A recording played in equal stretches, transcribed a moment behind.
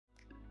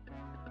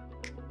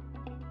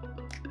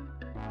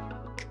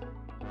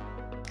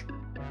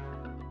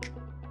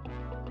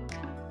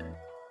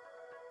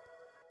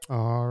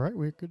All right,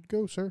 we're good to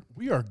go, sir.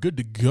 We are good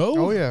to go.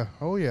 Oh yeah,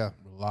 oh yeah.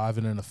 We're live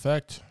and in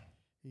effect.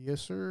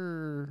 Yes,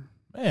 sir.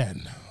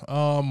 Man,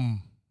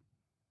 I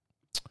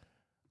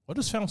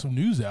just found some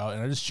news out,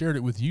 and I just shared it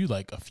with you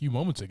like a few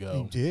moments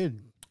ago. You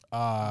did.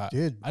 I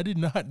did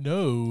not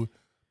know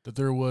that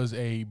there was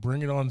a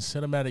Bring It On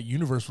cinematic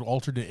universe with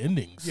alternate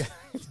endings. Yeah.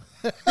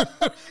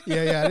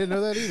 yeah. I didn't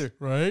know that either.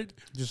 Right?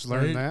 Just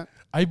learned that.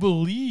 I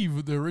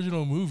believe the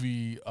original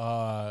movie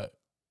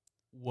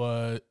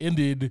was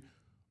ended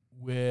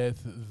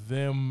with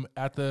them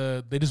at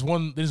they just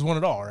won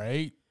it all,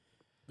 right?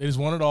 They just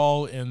won it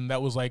all, and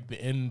that was like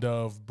the end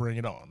of Bring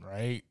It On,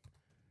 right?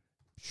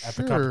 At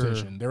the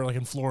competition. They were like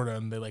in Florida,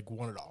 and they like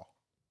won it all.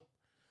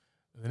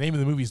 The name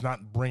of the movie is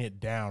not Bring It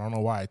Down. I don't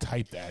know why I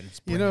typed that. It's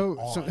Bring It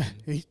On.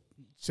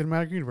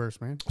 Cinematic universe,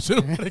 man.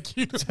 Cinematic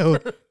universe. So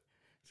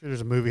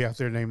there's a movie out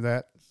there named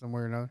that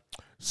somewhere or another.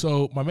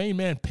 So my main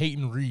man,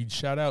 Peyton Reed,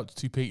 shout out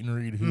to Peyton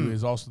Reed, who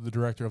is also the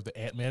director of the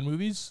Ant-Man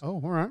movies.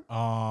 Oh, all right.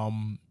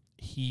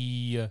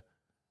 He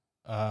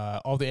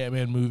all the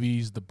Ant-Man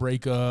movies, The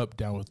Breakup,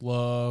 Down with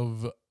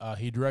Love.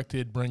 He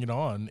directed Bring It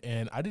On,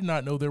 and I did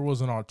not know there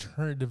was an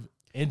alternative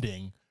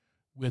ending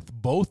with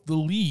both the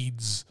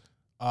leads,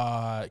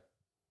 Kirsten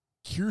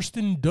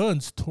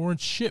Dunst,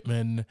 Torrance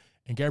Shipman,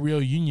 and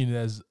Gabrielle Union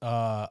as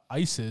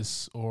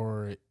Isis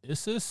or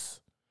Isis.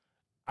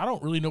 I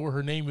don't really know what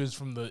her name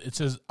is it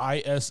says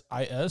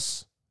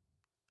ISIS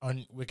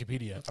on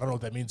Wikipedia. I don't know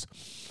what that means.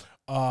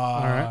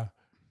 All right.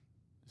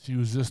 She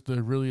was just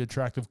the really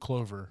attractive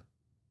Clover.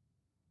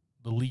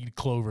 The lead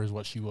Clover is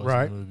what she was in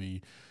the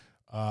movie.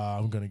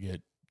 I'm going to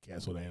get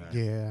canceled, ain't I?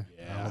 Yeah,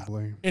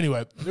 probably.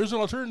 Anyway, there's an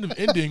alternative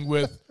ending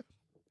with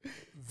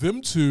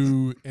them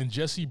two and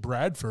Jesse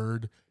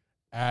Bradford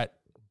at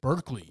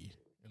Berkeley.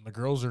 And the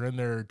girls are in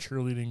their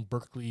cheerleading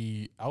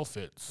Berkeley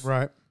outfits.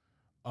 Right.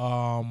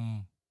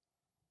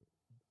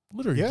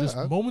 Literally just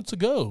moments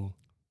ago.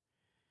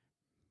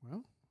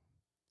 Well,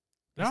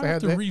 now I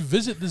have to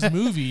revisit this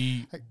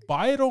movie,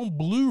 buy it on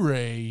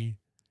Blu-ray.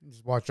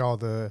 Just watch all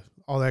the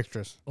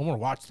extras. I want to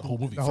watch the whole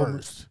movie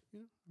first.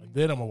 And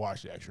then I'm going to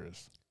watch the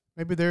extras.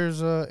 Maybe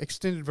there's a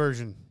extended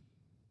version.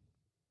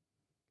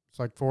 It's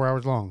like 4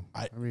 hours long.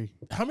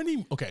 How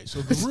many? Okay,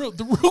 so the real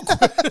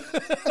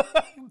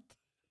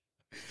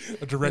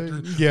a director,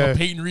 a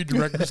Peyton Reed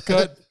director's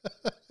cut.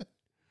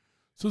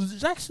 So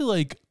there's actually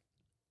like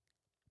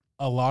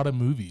a lot of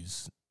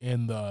movies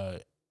in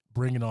the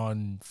Bring It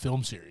On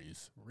film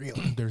series.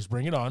 Really? There's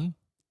Bring It On.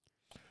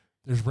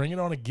 There's Bring It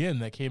On Again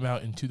that came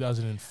out in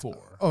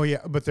 2004. Oh, yeah,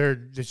 but they're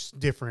just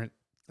different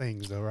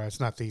things, though, right? It's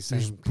not these same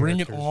characters. Bring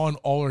It On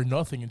All or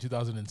Nothing in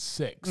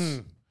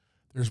 2006.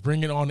 There's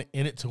Bring It On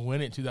In It to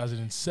Win It in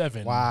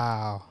 2007.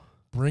 Wow.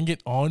 Bring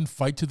It On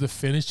Fight to the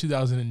Finish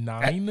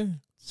 2009. That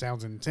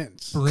sounds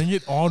intense. Bring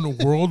It On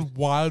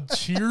Worldwide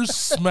Cheers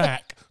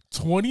Smack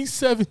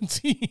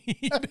 2017.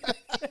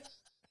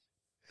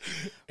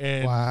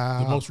 And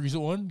the most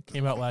recent one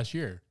came out last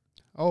year.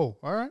 Oh,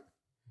 all right.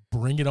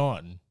 Bring It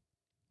On.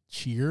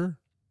 Cheer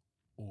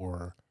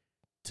or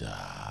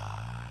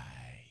Die.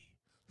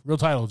 Real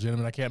title,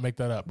 gentlemen. I can't make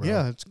that up, bro.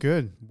 Yeah, it's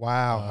good.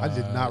 Wow. I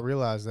did not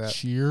realize that.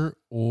 Cheer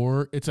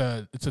or it's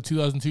a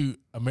 2002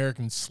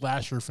 American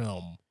slasher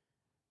film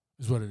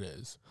is what it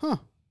is. Huh.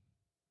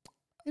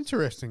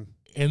 Interesting.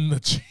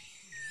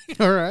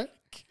 All right.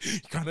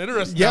 Kind of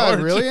interesting. Yeah, I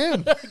really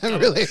am.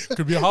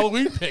 Could be a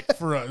Halloween pick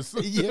for us.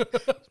 Yeah.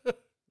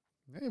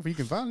 Hey, if you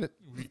can find it.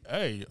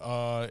 I'm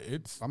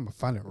gonna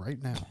find it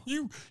right now.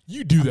 You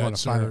do that,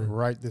 sir. Find it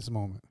right this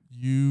moment.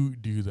 You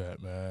do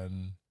that,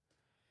 man.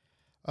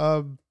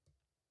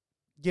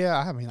 Yeah,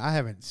 I mean, I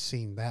haven't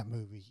seen that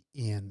movie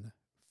in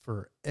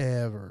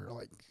forever.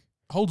 Like,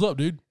 holds up,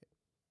 dude.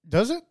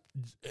 Does it?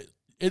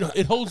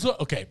 It holds up.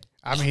 Okay.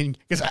 I mean,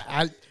 because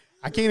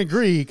I can't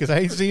agree because I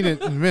ain't seen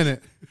it in a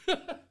minute.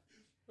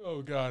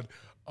 Oh God.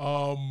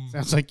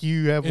 Sounds like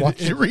you have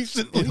watched it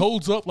recently. It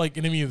holds up like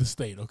Enemy of the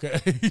State, okay?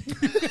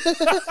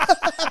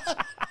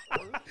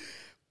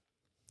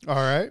 All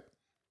right.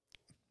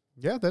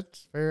 Yeah,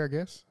 that's fair, I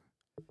guess.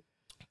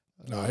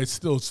 No, it's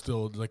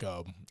still like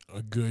a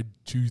good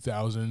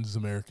 2000s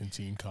American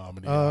teen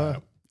comedy.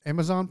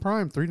 Amazon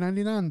Prime,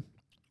 $3.99.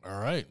 All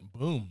right,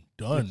 boom,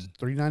 done. It's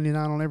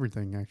 $3.99 on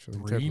everything, actually.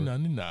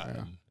 $3.99.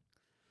 Yeah.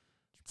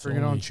 Bring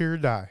It On, Cheer or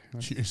Die.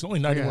 It's only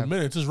 91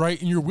 minutes. It's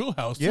right in your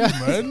wheelhouse, too,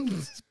 man.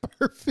 It's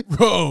perfect.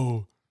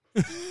 Bro.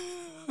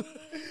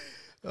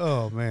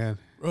 Oh, man.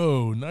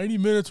 Bro, 90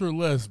 minutes or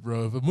less,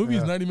 bro. If a movie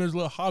is 90 minutes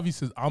or less, Javi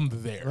says, I'm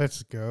there.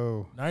 Let's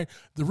go. The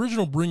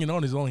original Bring It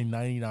On is only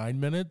 99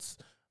 minutes.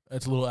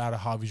 That's a little out of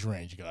Javi's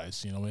range,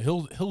 guys. You know,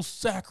 he'll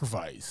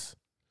sacrifice,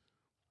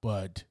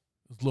 but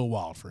it's a little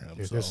wild for him.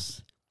 Yeah,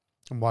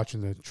 I'm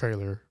watching the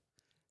trailer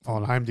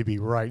on IMDb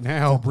right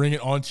now. Bring It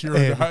On, Cheer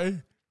or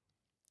Die.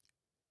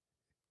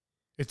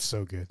 It's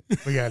so good.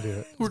 We gotta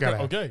do it.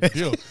 Okay,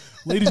 deal.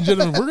 Ladies and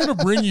gentlemen, we're gonna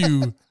bring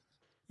you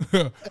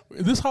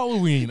This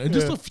Halloween, in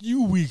just a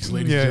few weeks,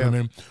 ladies and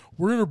gentlemen,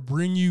 we're gonna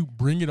bring you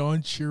 "Bring It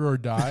On, Cheer or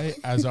Die"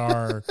 as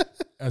our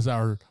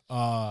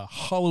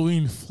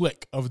Halloween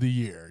flick of the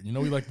year. You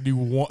know, we like to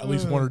do at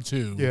least one or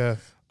two. Yeah.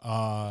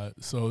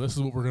 So this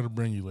is what we're gonna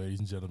bring you, ladies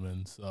and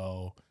gentlemen.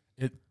 So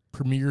it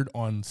premiered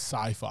on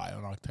Sci-Fi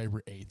on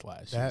October 8th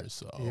last year.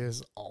 So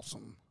is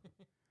awesome.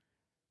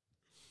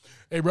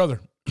 Hey, brother,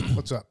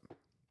 What's up?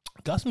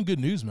 got some good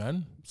news,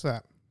 man. What's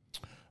that?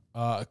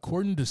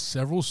 According to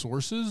several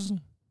sources,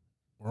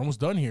 we're almost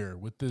done here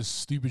with this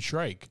stupid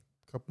strike.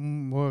 Couple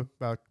more,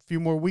 about a few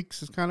more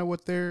weeks is kind of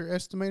what they're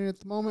estimating at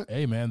the moment.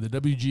 Hey, man, the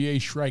WGA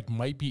strike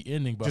might be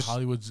ending, but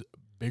Hollywood's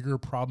bigger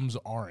problems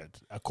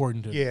aren't,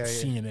 according to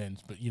CNN.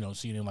 But, you know,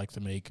 CNN likes to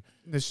make...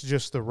 This is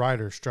just the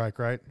writer's strike,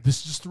 right?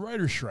 This is just the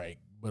writer's strike.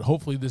 But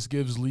hopefully this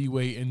gives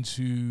leeway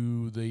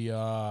into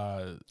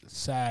the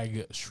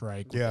SAG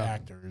strike with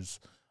actors.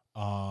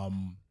 So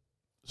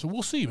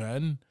we'll see,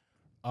 man.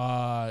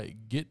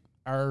 Get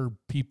our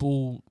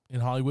people in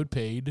Hollywood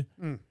paid.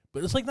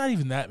 But it's like not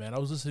even that, man. I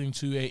was listening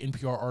to a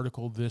NPR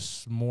article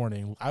this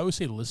morning. I always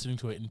say listening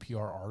to an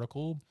NPR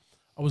article.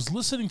 I was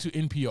listening to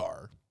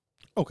NPR.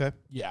 Okay.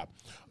 Yeah.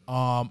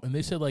 And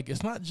they said, like,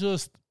 it's not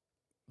just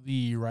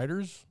the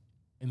writers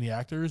and the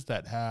actors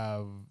that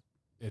have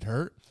it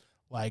hurt.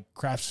 Like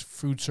Kraft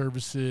Food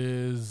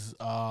Services.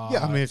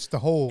 I mean, it's the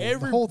whole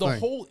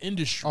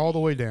industry. All the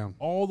way down.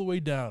 All the way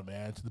down,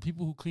 man, to the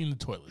people who clean the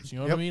toilets. You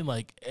know what I mean?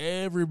 Like,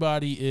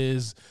 everybody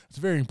is, it's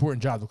a very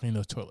important job to clean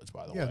those toilets,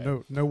 by the way. Yeah,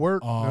 no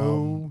work,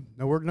 no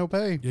work, no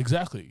pay.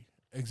 Exactly.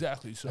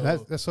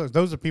 So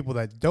those are people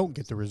that don't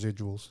get the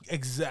residuals.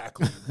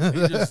 Exactly.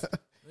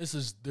 This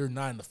is their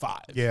 9 to 5.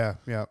 Yeah.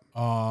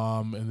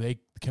 And they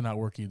cannot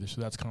work either,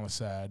 so that's kind of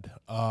sad.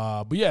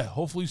 But yeah,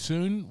 hopefully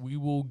soon we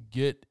will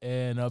get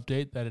an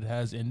update that it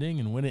has ending,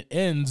 and when it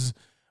ends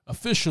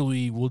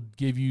officially, we'll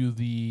give you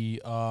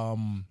the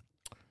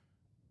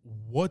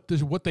what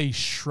they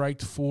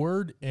striked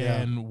forward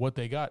and what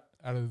they got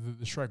out of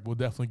the strike. We'll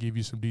definitely give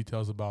you some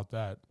details about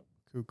that.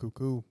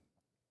 Cool.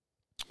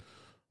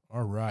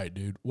 All right,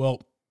 dude.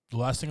 Well, the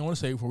last thing I want to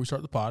say before we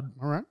start the pod,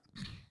 all right,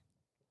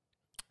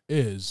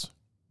 is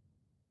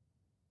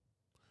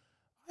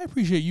I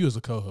appreciate you as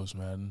a co-host,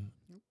 man.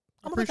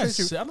 I don't think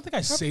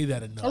I say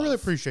that enough. I really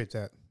appreciate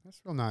that.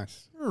 That's real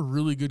nice. You're a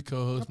really good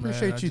co-host, man. I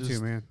appreciate you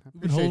too, man.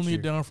 You've been holding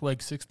it down for like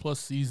 6+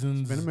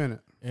 seasons. It's been a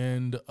minute.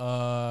 And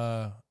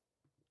I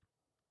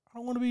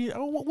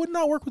would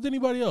not work with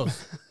anybody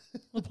else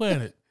on the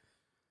planet.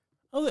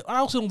 I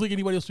also don't think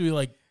anybody else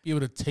would be able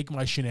to take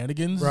my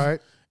shenanigans.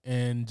 Right.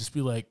 And just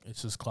be like,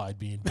 it's just Clyde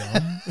being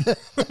dumb.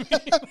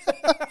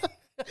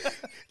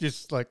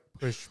 Just like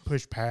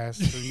push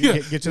past.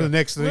 And get to the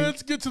next thing.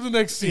 Let's get to the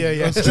next scene.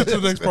 Yeah. Let's get to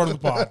the next part of the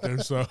pod there.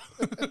 So,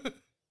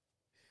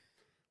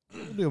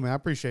 good deal, man. I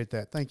appreciate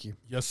that. Thank you.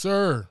 Yes,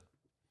 sir.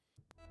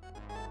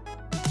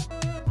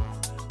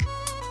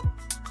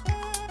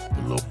 Get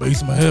a little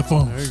bass in my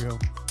headphones. There you go.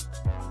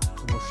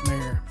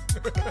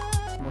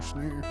 Some more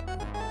snare.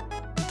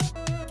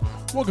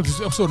 Welcome to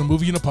this episode of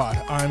Movie in a Pod.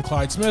 I'm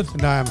Clyde Smith.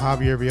 And I'm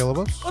Javier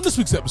Villalobos. On this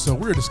week's episode,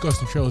 we're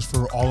discussing trailers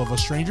for All of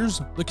Us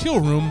Strangers, The Kill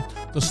Room,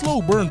 the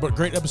slow burn but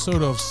great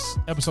episode of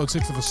Episode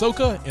 6 of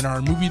Ahsoka, and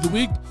our Movie of the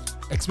Week,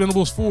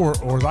 Expendables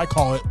 4, or as I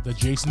call it, the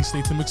Jason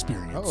Statham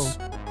Experience. Uh-oh.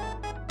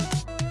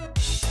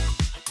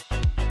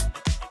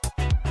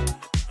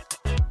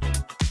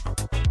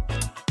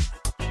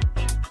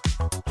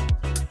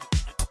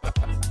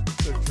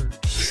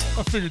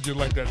 I figured you'd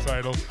like that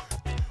title.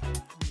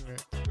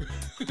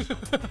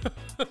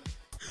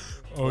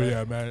 Oh,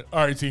 yeah, man.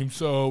 All right, team.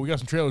 So we got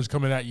some trailers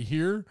coming at you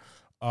here.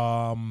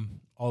 All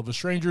of Us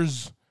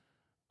Strangers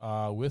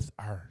with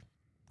our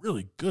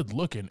really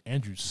good-looking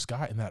Andrew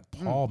Scott and that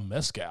Paul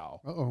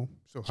Mescal. Uh-oh.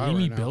 So hot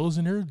Jamie right Bell's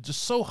in here.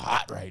 Just so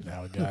hot right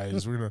now,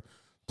 guys. We're going to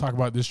talk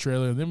about this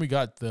trailer. And then we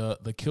got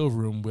the Kill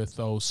Room with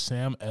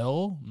Sam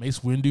L., Mace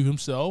Windu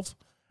himself,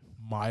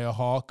 Maya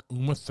Hawke,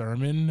 Uma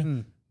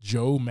Thurman,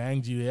 Joe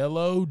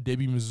Manganiello,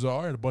 Debbie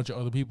Mazar, and a bunch of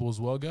other people as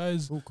well,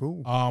 guys. Oh,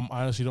 cool. I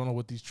honestly don't know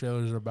what these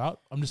trailers are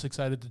about. I'm just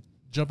excited to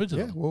jump into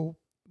them. Yeah,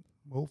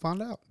 we'll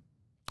find out.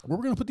 Where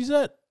we're going to put these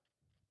at?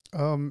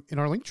 In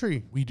our link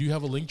tree. We do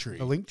have a link tree.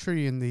 A link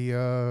tree in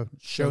the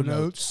show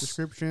notes,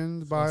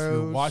 descriptions, bios. If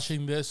you're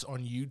watching this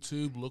on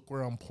YouTube, look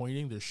where I'm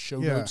pointing. There's show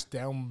notes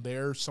down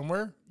there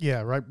somewhere.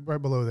 Yeah, right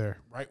below there.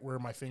 Right where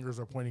my fingers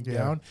are pointing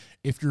down.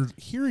 If you're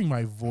hearing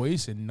my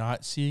voice and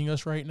not seeing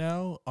us right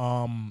now,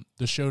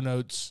 the show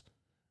notes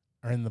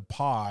are in the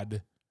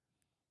pod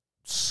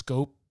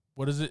scope.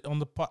 What is it on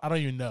the pod? I don't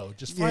even know.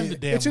 Just find the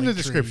damn it's in the link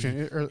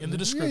description. tree. In the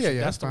description.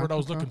 Yeah, that's the word I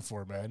was looking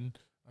for, man.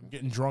 I'm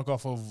getting drunk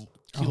off of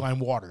key lime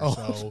water.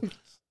 So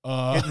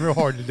getting real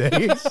hard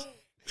today.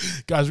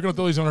 Guys, we're going to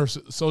throw these on our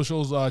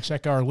socials.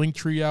 Check our link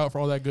tree out for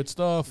all that good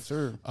stuff. Yes,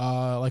 sir.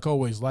 Like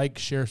always, like,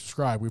 share,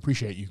 subscribe. We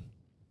appreciate you.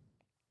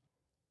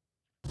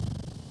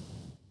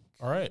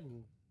 All right.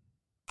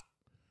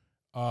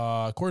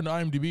 According to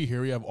IMDb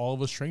here, we have All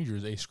of Us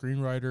Strangers. A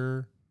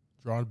screenwriter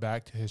drawn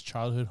back to his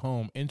childhood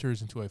home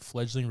enters into a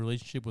fledgling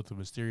relationship with a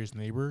mysterious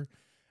neighbor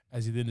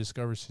as he then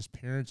discovers his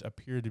parents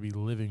appear to be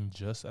living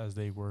just as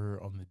they were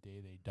on the day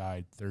they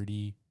died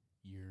 30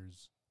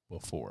 years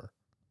before.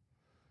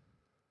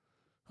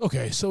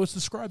 Okay, so it's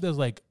described as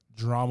like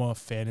drama,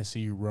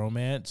 fantasy,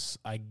 romance.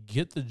 I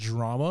get the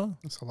drama.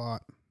 That's a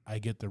lot. I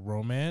get the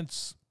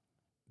romance.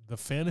 The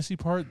fantasy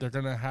part, they're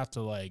going to have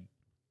to like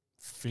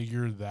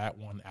figure that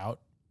one out.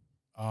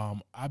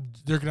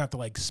 They're going to have to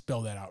like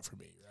spell that out for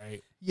me,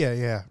 right?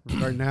 Yeah.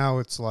 Right now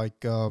it's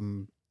like I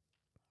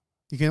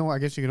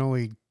guess you can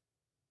only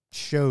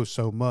show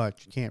so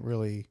much. You can't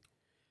really.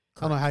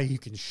 I don't know how you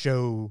can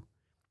show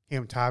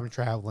him time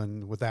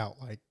traveling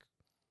without like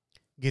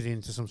getting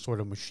into some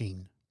sort of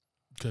machine.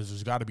 Because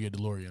there's got to be a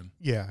DeLorean.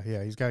 Yeah.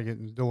 He's got to get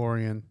in the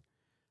DeLorean,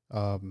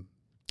 and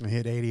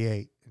hit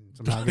 88, and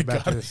somehow get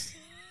back to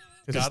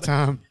this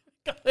time.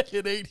 Gotta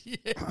hit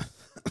 88.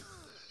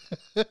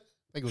 I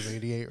think it was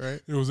 88,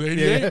 right? It was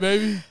 88,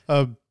 baby.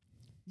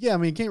 Yeah, I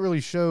mean, you can't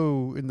really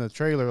show in the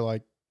trailer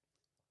like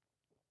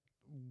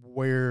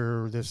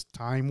where this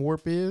time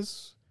warp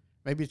is.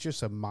 Maybe it's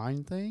just a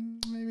mind thing.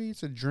 Maybe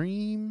it's a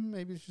dream.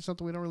 Maybe it's just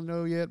something we don't really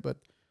know yet, but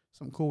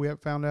something cool we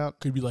haven't found out.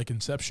 Could be like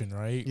Inception,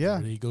 right? Yeah.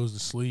 Where he goes to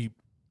sleep.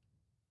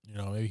 You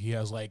know, maybe he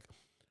has like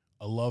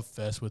a love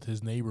fest with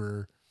his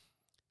neighbor,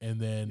 and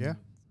then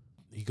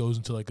he goes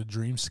into like a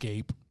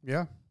dreamscape.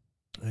 Yeah.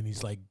 And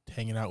he's like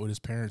hanging out with his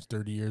parents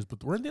 30 years.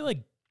 But weren't they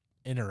like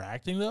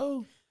interacting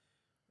though?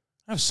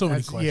 I have so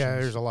many questions. Yeah,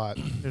 there's a lot.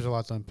 There's a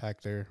lot to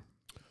unpack there.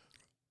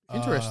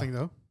 Interesting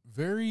though.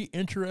 Very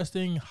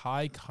interesting,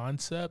 high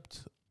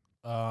concept.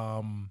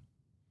 Won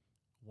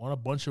a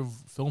bunch of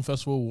film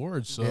festival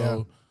awards.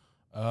 So,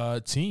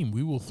 team,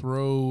 we will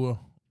throw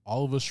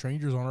all of us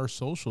strangers on our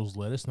socials.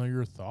 Let us know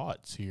your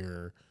thoughts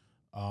here.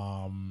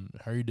 How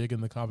are you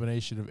digging the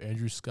combination of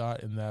Andrew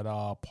Scott and that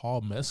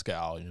Paul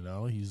Mescal? You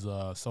know, he's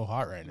so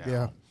hot right now.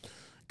 Yeah.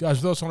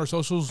 Guys, with us on our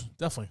socials,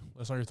 definitely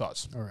let us know your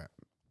thoughts. All right.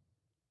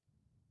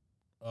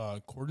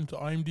 According to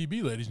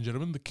IMDb, ladies and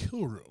gentlemen, The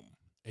Kill Room,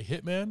 a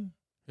hitman,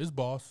 his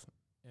boss,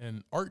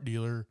 an art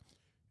dealer,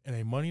 and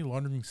a money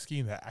laundering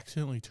scheme that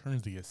accidentally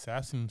turns the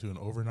assassin into an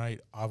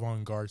overnight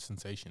avant-garde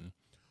sensation,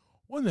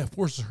 one that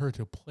forces her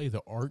to play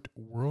the art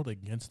world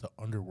against the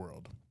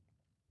underworld.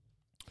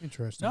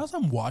 Interesting. Now, as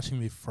I'm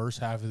watching the first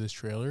half of this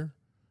trailer,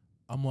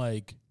 I'm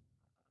like,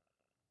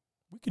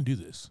 we can do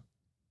this.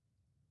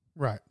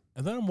 Right.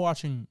 And then I'm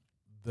watching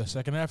the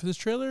second half of this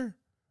trailer.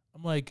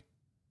 I'm like,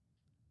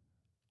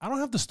 I don't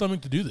have the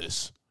stomach to do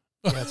this.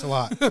 Yeah, that's a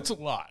lot. That's a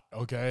lot,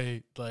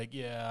 okay? Like,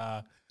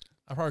 yeah,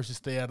 I probably should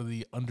stay out of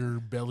the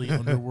underbelly,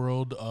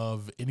 underworld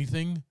of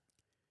anything.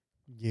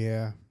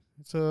 Yeah.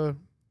 It's a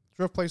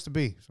rough place to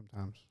be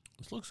sometimes.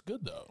 This looks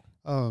good, though.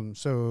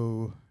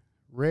 So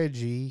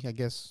Reggie, I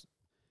guess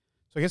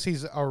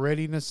he's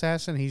already an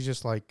assassin. He's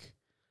just like,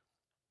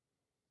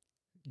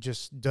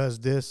 just does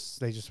this.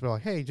 They just be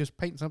like, hey, just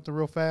paint something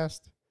real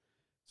fast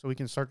so we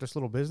can start this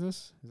little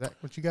business. Is that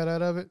what you got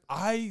out of it?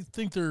 I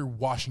think they're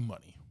washing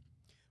money.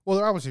 Well,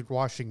 they're obviously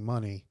washing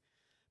money,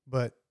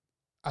 but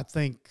I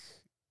think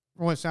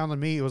from what it sounded to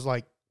me, it was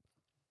like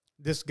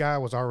this guy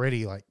was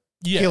already like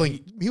killing.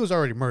 He was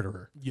already a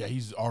murderer. Yeah,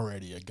 he's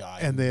already a guy.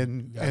 And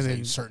then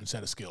a certain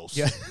set of skills.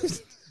 Yeah.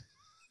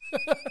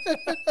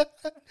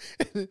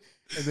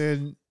 And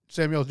then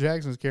Samuel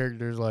Jackson's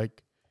character is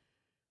like,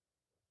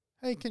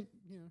 hey, can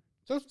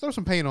throw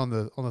some paint on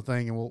the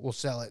thing and we'll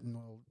sell it and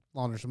we'll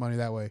launder some money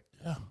that way.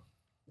 Yeah.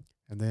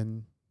 And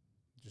then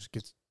just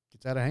gets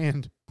out of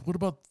hand. What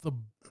about the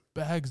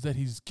bags that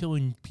he's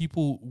killing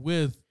people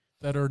with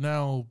that are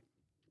now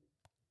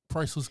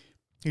priceless?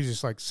 He's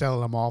just like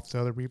selling them off to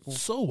other people.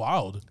 So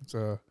wild. It's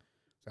that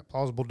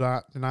plausible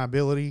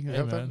deniability.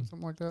 Yeah, man.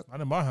 Something like that.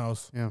 Not in my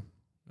house. Yeah.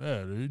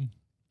 Yeah, dude.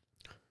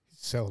 He's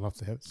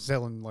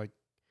selling like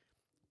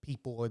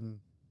people and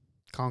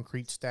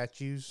concrete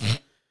statues.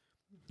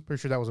 Pretty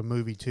sure that was a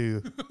movie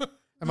too.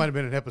 That might have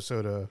been an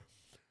episode of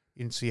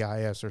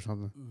NCIS or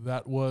something.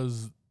 That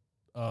was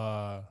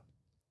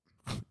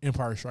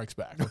Empire Strikes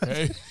Back,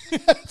 okay?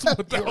 That's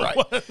what that right.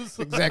 was.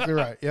 Exactly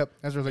right. Yep.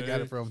 That's where they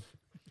got it from.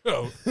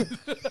 Oh.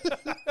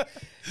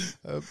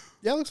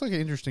 Yeah, it looks like an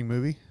interesting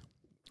movie.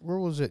 Where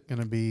was it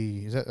going to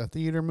be? Is that a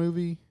theater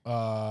movie?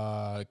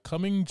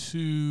 Coming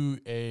to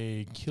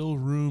a kill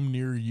room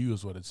near you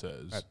is what it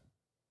says.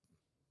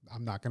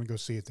 I'm not going to go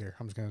see it there.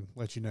 I'm just going to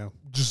let you know.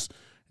 Just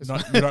you're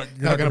not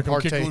going to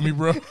partake with me,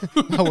 bro.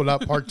 I will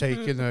not partake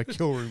in a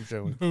kill room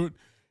showing.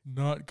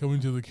 Not coming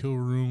to the kill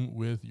room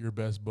with your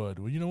best bud.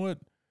 Well, you know what?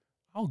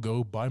 I'll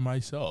go by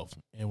myself,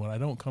 and when I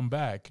don't come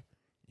back,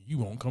 you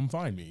won't come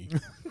find me.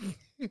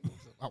 I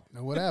don't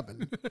know what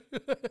happened.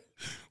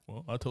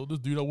 Well, I told this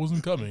dude I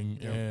wasn't coming,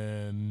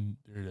 and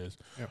there it is.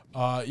 Yep.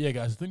 Yeah,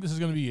 guys, I think this is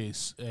going to be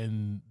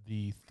and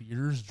the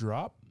theaters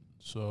drop.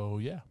 So,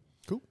 yeah.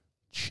 Cool.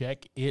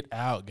 Check it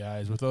out,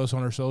 guys. With us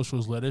on our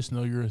socials, let us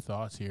know your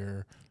thoughts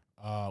here.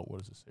 What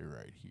does it say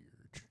right here?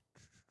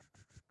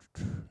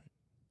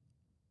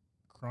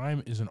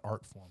 Crime is an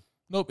art form.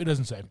 Nope, it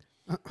doesn't say.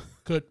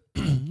 Could.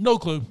 No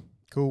clue.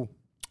 Cool.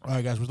 All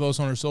right, guys, with us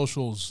on our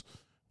socials,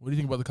 what do you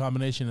think about the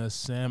combination of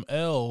Sam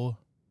L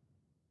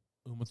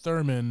Uma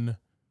Thurman,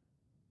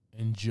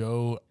 and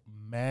Joe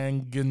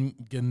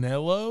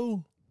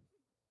Manganiello.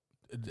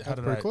 That's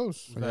pretty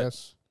close, I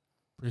guess.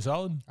 Pretty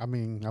solid? I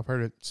mean, I've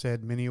heard it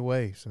said many a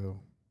way, so.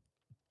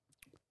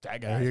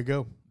 That guy. There you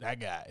go. That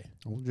guy.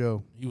 Old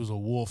Joe. He was a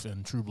wolf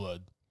in True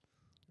Blood.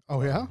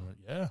 Oh, yeah?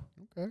 Yeah.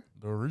 Okay.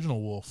 The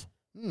original wolf.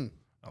 Hmm.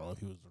 I don't know if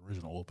he was the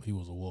original wolf, but he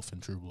was a wolf in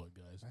True Blood,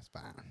 guys. That's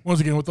fine. Once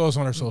again, with us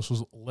on our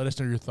socials, let us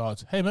know your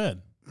thoughts. Hey,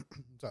 man.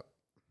 What's up?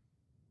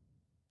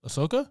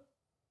 Ahsoka?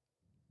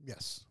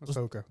 Yes,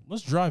 Ahsoka.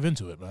 Let's drive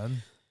into it,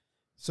 man.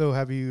 So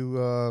have you...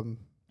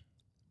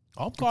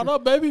 I'm caught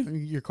up, baby.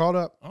 You're caught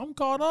up? I'm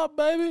caught up,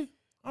 baby.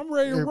 I'm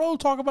ready to roll,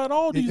 talk about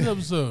all these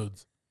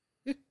episodes.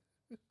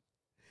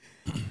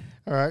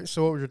 All right,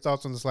 so what were your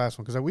thoughts on this last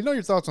one? Because we know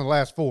your thoughts on the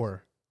last 5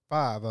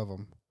 of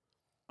them.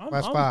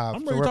 Last 5.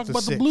 I'm so ready we're to up talk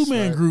about 6, the Blue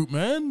Man right? Group,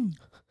 man.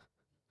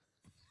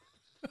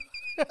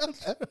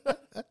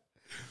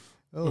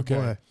 Oh, Okay.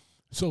 boy.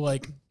 So,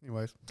 like,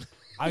 Anyways.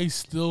 I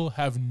still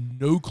have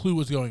no clue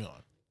what's going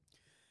on.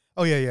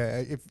 Oh, yeah.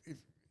 If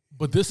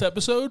But this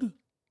episode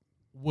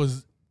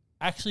was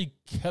actually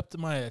kept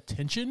my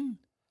attention,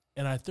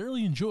 and I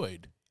thoroughly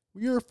enjoyed.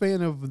 you're a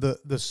fan of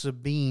the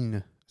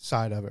Sabine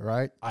side of it,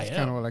 right? I That's am.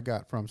 kind of what I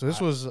got from. So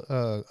this was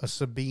a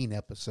Sabine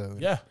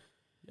episode. Yeah.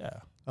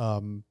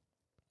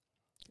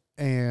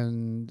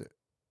 And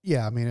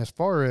yeah, I mean, as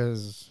far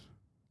as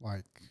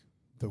like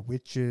the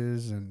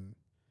witches and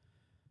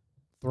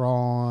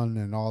Thrawn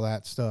and all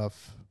that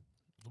stuff,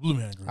 The Blue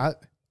Man Group. like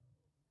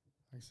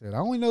I said, I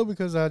only know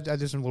because I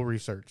did some little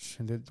research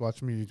and did watch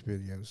some YouTube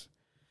videos.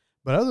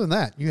 But other than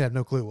that, you have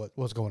no clue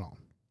what's going on.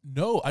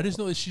 No, I just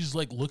know that she's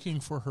like looking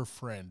for her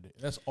friend.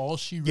 That's all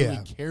she really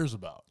Yeah. cares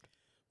about.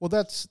 Well,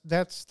 that's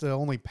the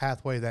only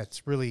pathway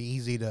that's really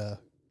easy to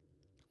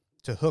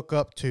hook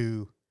up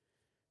to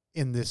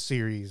in this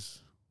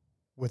series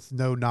with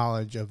no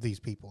knowledge of these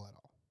people at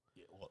all.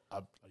 Yeah, well,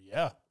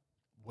 yeah,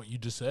 what you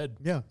just said.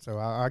 Yeah, so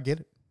I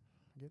get it.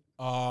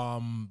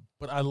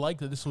 But I like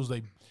that this was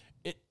like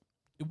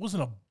it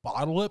wasn't a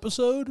bottle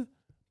episode,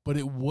 but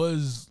it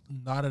was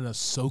not an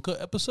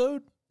Ahsoka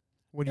episode.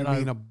 What do you And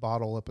mean a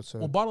bottle episode?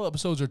 Well, bottle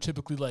episodes are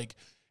typically like,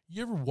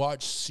 you ever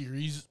watch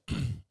series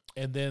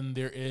and then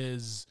there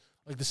is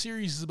like the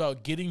series is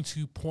about getting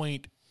to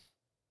point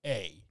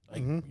A.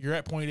 Like you're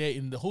at point A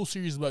and the whole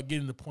series is about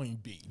getting to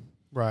point B.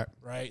 Right.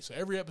 Right. So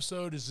every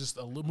episode is just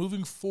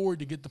moving forward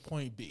to get to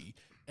point B.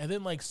 And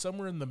then like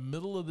somewhere in the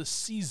middle of the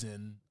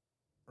season,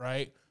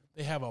 right,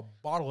 they have a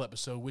bottle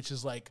episode, which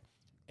is like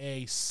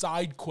a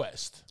side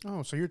quest.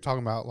 Oh, so you're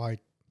talking about like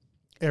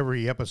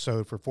every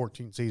episode for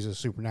 14 seasons of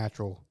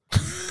Supernatural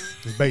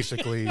is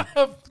basically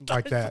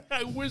like that.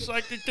 I wish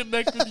I could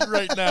connect with you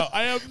right now.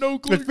 I have no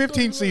clue. It's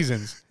 15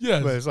 seasons.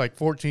 Yes. But it's like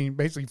 14,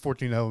 basically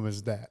 14 of them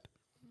is that,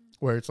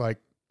 where it's like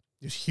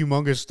this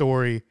humongous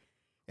story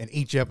and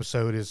each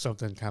episode is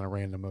something kind of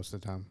random most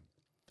of the time.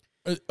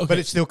 Okay. But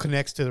it still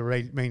connects to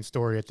the main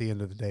story at the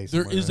end of the day.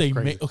 There is a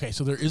crazy.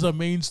 so there is a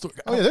main story.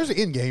 Oh yeah, there's an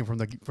end game from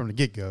the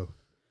get go.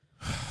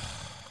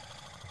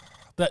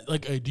 That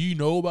like, do you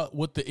know about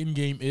what the end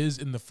game is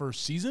in the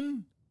first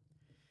season?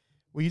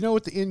 Well, you know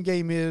what the end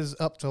game is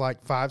up to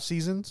like 5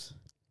 seasons,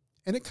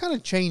 and it kind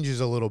of changes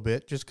a little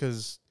bit just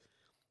because,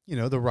 you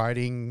know, the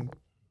writing,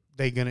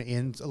 they're gonna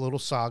end a little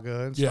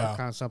saga and start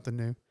kind of something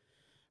new.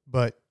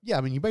 But yeah,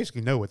 I mean, you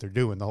basically know what they're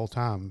doing the whole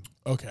time.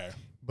 Okay,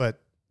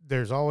 but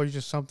there's always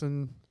just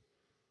something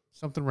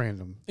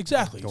random.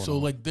 Exactly. So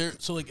on.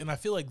 and I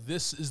feel like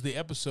this is the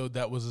episode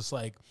that was just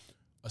like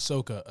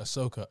Ahsoka,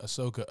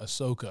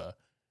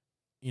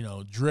 you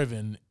know,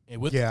 driven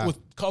and with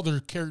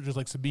other characters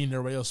like Sabine and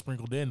everybody else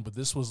sprinkled in, but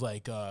this was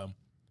like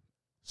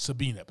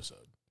Sabine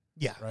episode.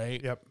 Yeah.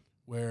 Right? Yep.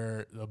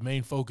 Where the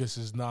main focus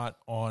is not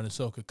on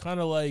Ahsoka. Kind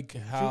of like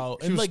how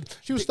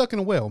she was stuck in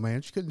a well,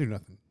 man. She couldn't do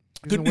nothing.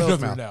 Couldn't do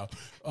nothing now.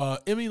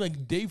 I mean,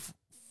 like Dave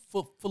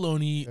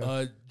Filoni,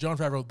 Jon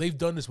Favreau, they've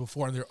done this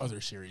before in their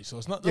other series, so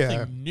it's not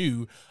nothing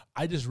new.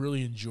 I just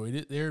really enjoyed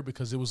it there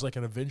because it was like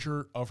an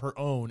adventure of her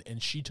own,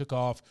 and she took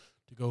off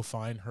to go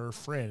find her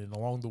friend, and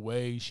along the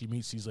way, she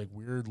meets these like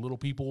weird little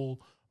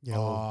people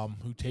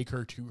who take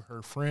her to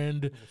her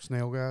friend,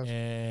 Snail Guys,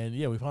 and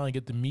we finally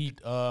get to meet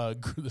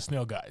the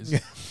Snail Guys.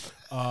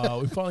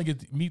 We finally get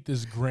to meet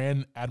this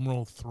Grand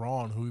Admiral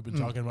Thrawn, who we've been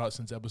talking about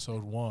since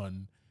episode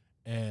 1.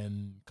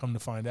 And come to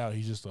find out,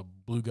 he's just a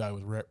blue guy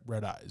with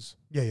red eyes.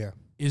 Yeah.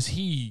 Is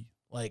he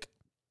like?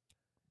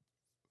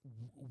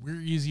 Where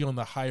is he on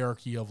the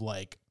hierarchy of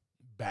like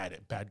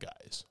bad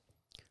guys?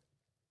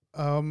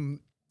 I'm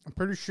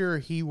pretty sure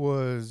he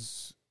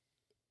was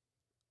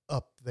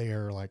up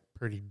there, like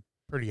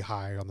pretty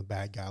high on the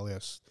bad guy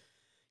list.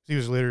 He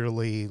was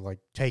literally like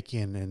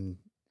taken and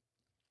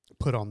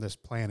put on this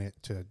planet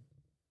to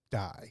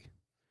die.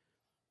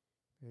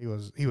 He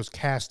was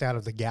cast out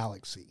of the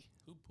galaxy.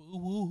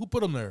 Who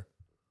put him there?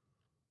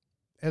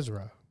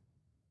 Ezra.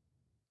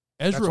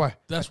 That's why.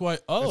 That's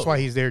why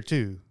he's there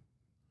too.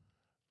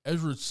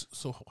 Ezra.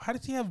 So how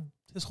did he have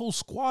his whole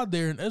squad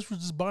there, and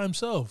Ezra's just by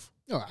himself?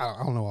 No, I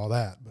don't know all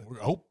that, but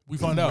we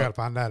find out. We got to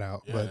find that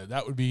out. Yeah, but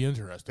that would be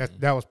interesting.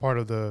 That was part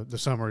of the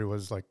summary.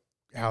 Was like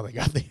how they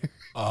got there.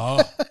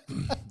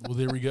 Well,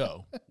 there we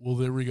go.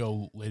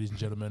 Ladies and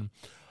gentlemen.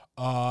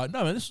 No,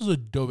 man, this was a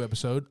dope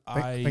episode.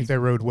 I think they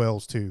rode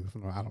whales too.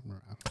 I don't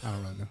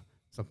really know.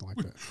 Something like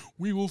that.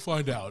 We will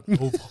find out.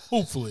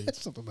 Hopefully,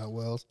 something about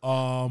whales.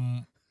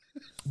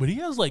 But he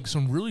has like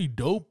some really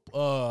dope,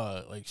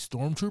 like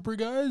stormtrooper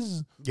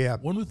guys. Yeah,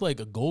 one with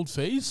like a gold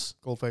face.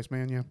 Gold face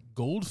man. Yeah,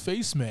 gold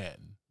face man.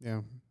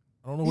 Yeah,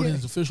 I don't know what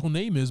his official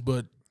name is,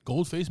 but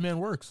gold face man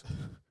works.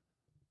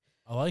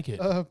 I like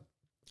it. I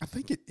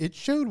think it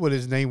showed what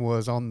his name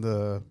was on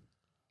the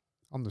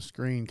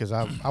screen because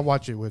I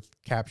watch it with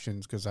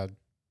captions because I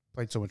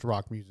played so much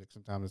rock music.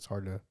 Sometimes it's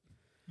hard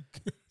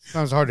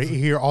to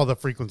hear all the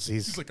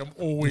frequencies. He's like, I'm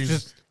always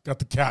just got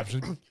the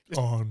caption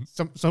on.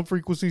 Some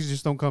frequencies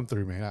just don't come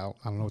through, man. I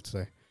don't know what to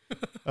say.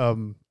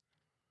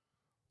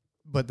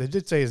 But they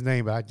did say his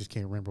name, but I just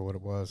can't remember what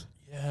it was.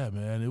 Yeah,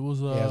 man, it was.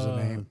 He has a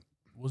name.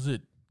 Was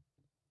it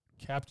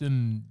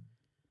Captain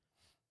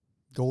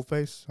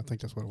Goldface? I think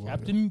that's what it was.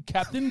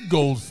 Captain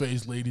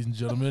Goldface, ladies and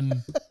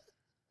gentlemen.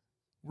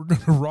 We're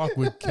gonna rock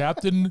with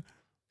Captain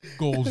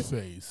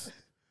Goldface.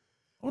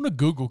 I want to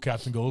Google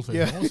Captain Goldface.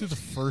 Yeah. I want to see the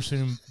first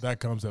thing that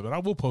comes up, and I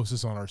will post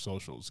this on our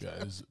socials,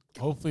 guys.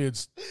 Hopefully,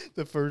 it's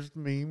the first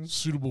meme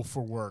suitable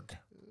for work.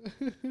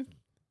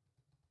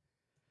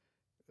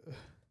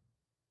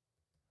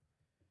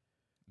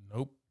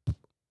 Nope.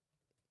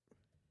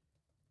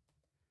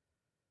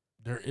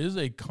 There is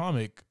a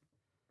comic,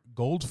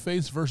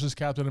 Goldface versus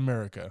Captain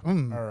America. All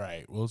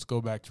right, well, let's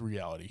go back to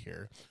reality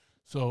here.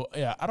 So,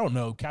 yeah, I don't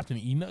know, Captain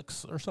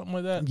Enox or something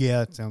like that?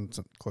 Yeah, it sounds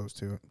close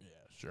to it. Yeah,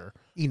 sure.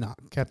 Enoch,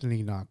 Captain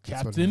Enoch.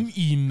 Captain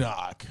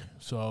Enoch.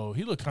 So,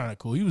 he looked kind of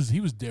cool. He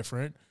was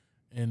different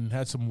and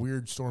had some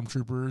weird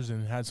stormtroopers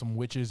and had some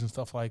witches and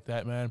stuff like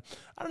that, man.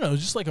 I don't know,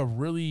 it's just like a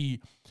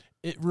really,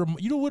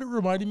 you know what it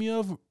reminded me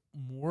of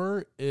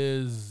more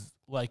is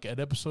like an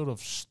episode of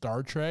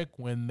Star Trek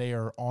when they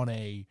are on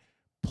a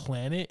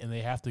planet and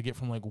they have to get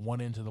from like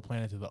one end of the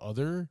planet to the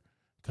other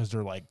because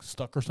they're like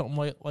stuck or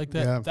something like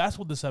that. Yeah. That's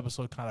what this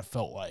episode kind of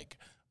felt like.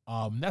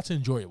 That's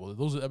enjoyable.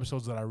 Those are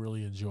episodes that I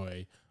really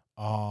enjoy.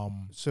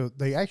 So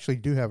they actually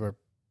do have a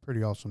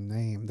pretty awesome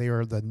name. They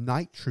are the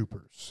Night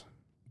Troopers.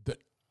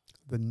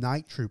 The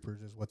Night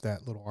Troopers is what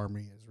that little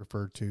army is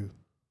referred to.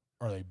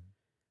 Are they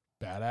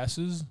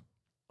badasses?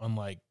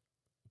 Unlike,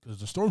 because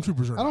the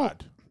stormtroopers are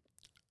not.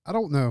 I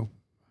don't know.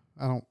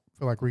 I don't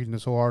feel like reading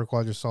this whole article.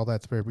 I just saw that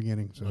at the very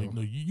begging. So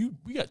no,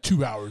 we got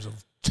 2 hours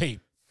of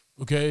tape.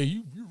 Okay,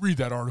 you read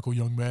that article,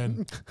 young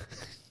man.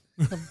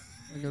 I'm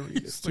gonna read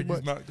it. He's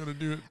not gonna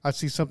do it. I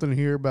see something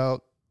here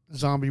about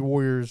zombie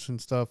warriors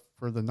and stuff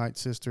for the Night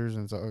Sisters,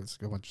 and so it's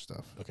a bunch of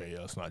stuff. Okay,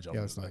 yeah, let's not jump.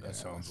 Yeah, that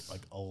sounds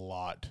like a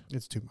lot.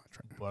 It's too much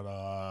right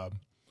now.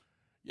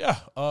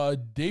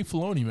 But Dave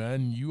Filoni,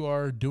 man, you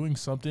are doing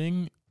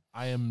something.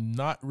 I am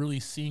not really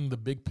seeing the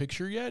big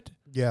picture yet.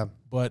 Yeah,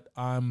 but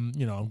I'm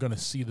gonna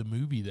see the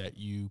movie that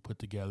you put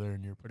together,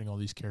 and you're putting all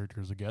these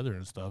characters together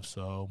and stuff.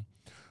 So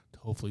to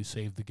hopefully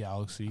save the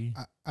galaxy.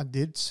 I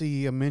did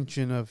see a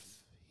mention of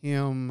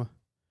him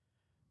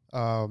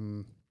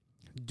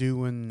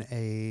doing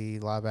a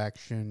live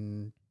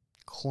action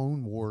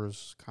Clone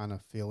Wars kind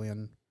of fill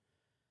in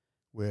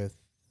with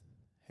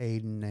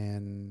Hayden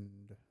and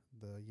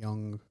the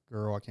young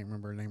girl. I can't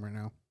remember her name right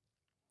now.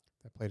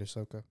 That played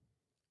Ahsoka.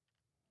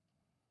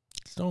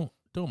 Don't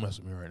mess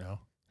with me right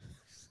now.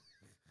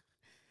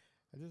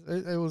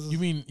 It was. You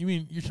mean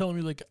you're telling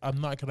me like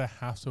I'm not gonna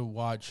have to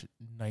watch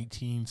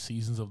 19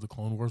 seasons of the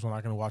Clone Wars? I'm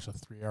not gonna watch a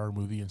 3-hour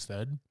movie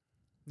instead?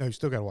 No, you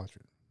still gotta watch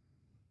it.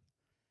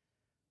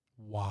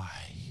 Why?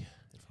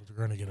 If we're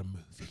gonna get a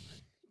movie,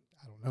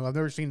 I don't know. I've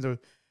never seen the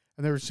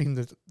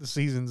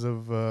seasons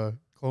of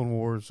Clone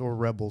Wars or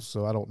Rebels,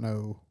 so I don't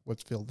know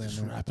what's filled in.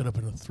 Just wrap it up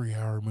in a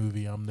 3-hour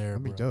movie. I'm there.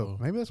 That'd be dope.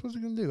 Maybe that's what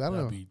they're gonna do. I don't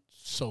know. That'd be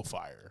so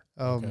fire.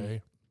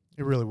 Okay,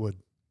 it really would.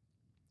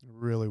 It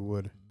really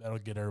would. That'll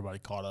get everybody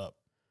caught up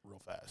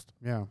real fast.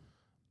 Yeah.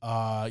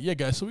 Yeah,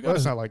 guys. So we got.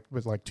 It's not like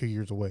with like 2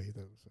 years away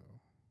though. So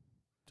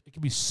it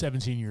could be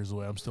 17 years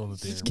away. I'm still in the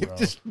theater, bro.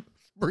 Just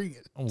bring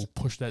it. I'm gonna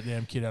push that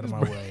damn kid out of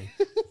my way.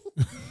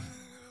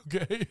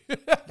 Okay.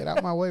 Get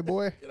out my way,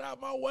 boy. Get out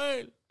my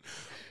way.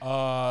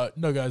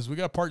 No, guys, we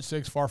got part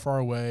 6, Far, Far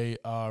Away.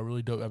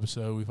 Really dope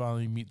episode. We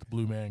finally meet the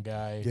Blue Man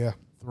guy. Yeah.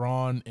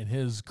 Thrawn and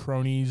his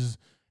cronies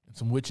and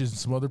some witches and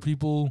some other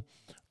people.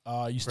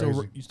 You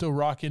still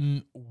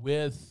rocking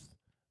with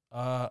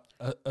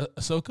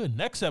Ahsoka.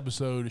 Next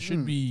episode it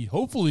should be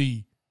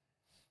hopefully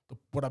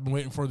what I've been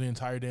waiting for the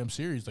entire damn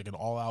series, like an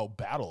all-out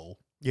battle.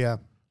 Yeah.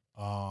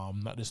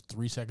 Not just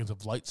 3 seconds of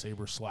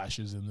lightsaber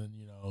slashes and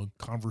then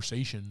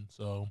conversation.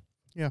 So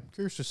yeah, I'm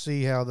curious to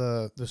see how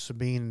the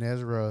Sabine and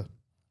Ezra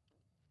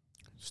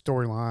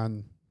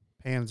storyline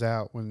pans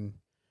out when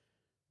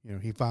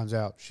he finds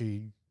out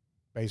she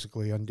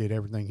basically undid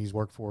everything he's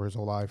worked for his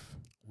whole life.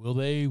 Will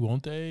they?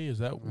 Won't they? Is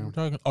that what we're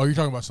talking? Oh, you're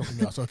talking about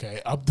something else.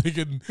 Okay, I'm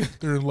thinking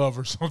they're in love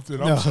or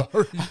something. I'm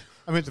sorry.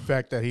 I meant the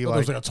fact that there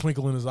was like a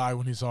twinkle in his eye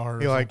when he saw her.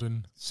 He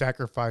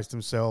sacrificed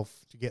himself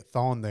to get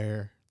Thrawn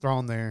there.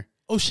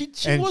 Oh, she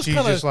and was she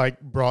kind of just like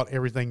brought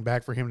everything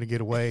back for him to get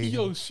away.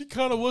 Yo, she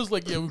kind of was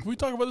like, yeah. Can we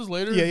talk about this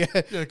later? Yeah.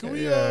 Yeah. Can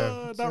we?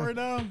 Yeah. Not right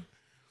now.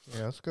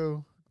 Yeah, let's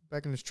go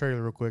back in this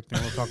trailer real quick,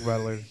 then we'll talk about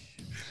it later.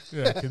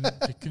 Yeah.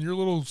 Can your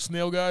little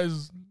snail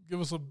guys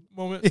give us a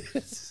moment?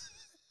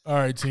 All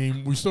right,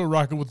 team. We're still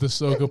rocking with the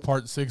Ahsoka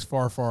Part 6,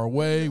 Far, Far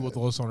Away. With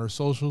us on our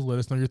socials. Let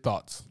us know your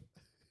thoughts.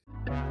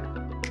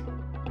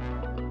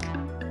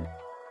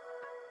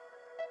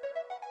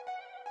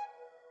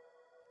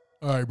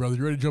 All right, brother.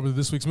 You ready to jump into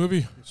this week's movie?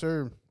 Yes,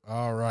 sir.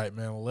 All right,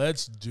 man.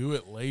 Let's do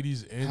it,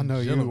 ladies and I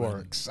know gentlemen. you are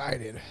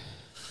excited.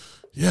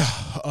 Yeah.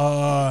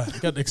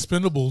 Got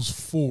Expendables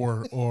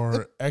 4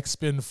 or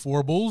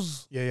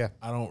Expendables. Yeah.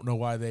 I don't know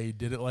why they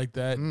did it like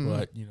that,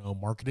 but,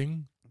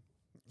 marketing.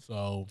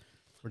 So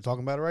We're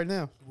talking about it right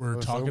now. we're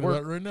talking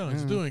about it right now.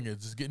 It's doing it.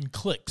 It's getting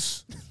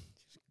clicks.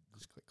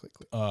 Just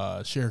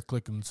click. Share,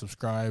 click, and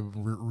subscribe.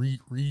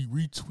 Retweet,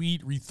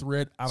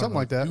 rethread. I don't Something know.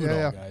 like that. Do it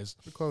Yeah. all, guys.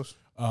 We're close.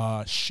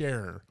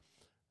 Share.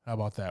 How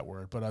about that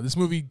word? But this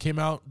movie came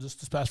out just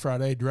this past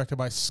Friday, directed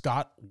by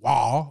Scott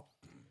Waugh.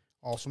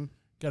 Awesome.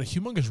 Got a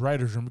humongous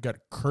writers room. We got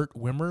Kurt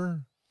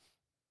Wimmer,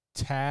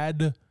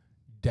 Tad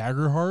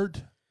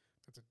Daggerhart,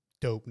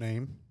 Dope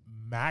name.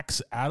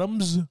 Max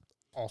Adams,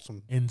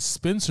 Awesome. and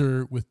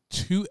Spencer with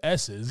 2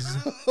 S's.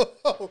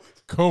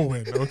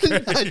 Cohen, okay?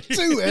 Not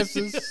 2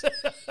 S's.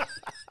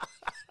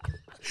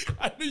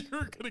 I knew you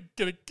were going to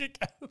get a kick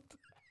out of that.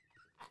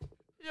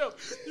 Yo,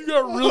 you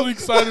got really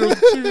excited with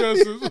 2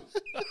 S's.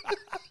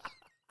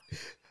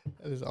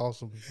 That is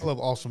awesome. I love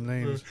awesome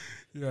names.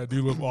 Yeah, I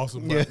do love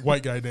awesome Yeah.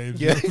 white guy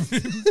names. Yeah. You know what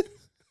I mean?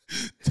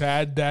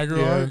 Tad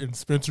Daggerhart Yeah. and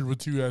Spencer with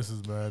 2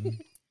 S's, man.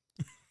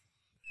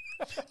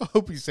 I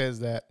hope he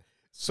says that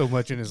so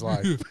much in his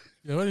life.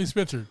 Yeah, my name's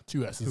Spencer.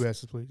 2 S's. 2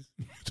 S's, please.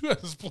 2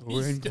 S's,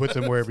 please. You can put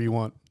them wherever you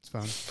want. It's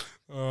fine.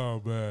 Oh,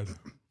 man.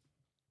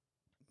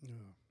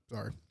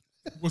 Sorry.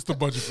 What's the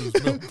budget for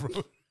this film,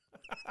 bro?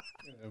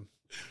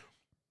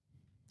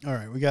 All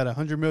right, we got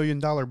 $100 million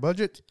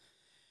budget,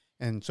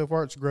 and so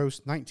far it's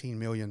grossed $19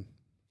 million.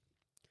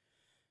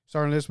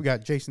 Starting this, we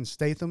got Jason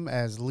Statham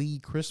as Lee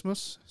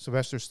Christmas,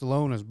 Sylvester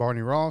Stallone as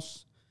Barney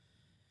Ross,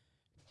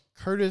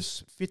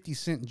 Curtis 50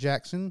 Cent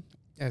Jackson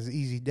as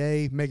Easy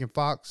Day, Megan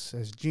Fox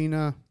as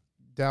Gina,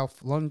 Dolph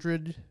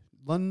Lundgren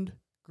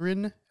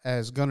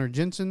as Gunnar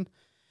Jensen,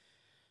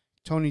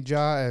 Tony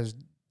Jaa as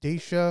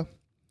Daisha,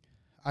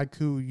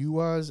 Aiku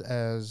Uwaz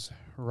as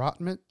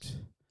Rotmit,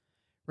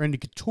 Randy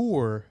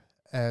Couture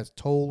as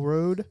Toll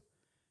Road,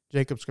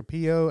 Jacob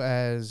Scarpio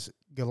as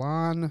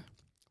Galan,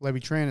 Levy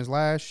Tran as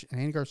Lash,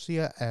 and Andy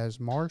Garcia as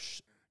Marsh.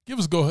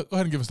 Go ahead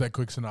and give us that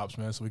quick synopsis,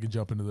 man, so we can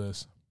jump into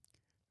this.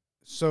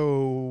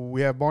 So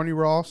we have Barney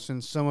Ross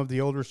and some of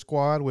the older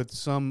squad with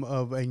some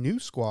of a new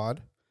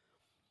squad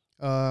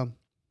out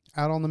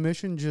on the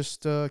mission,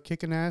 just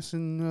kicking ass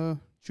and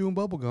chewing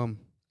bubble gum.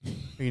 And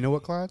you know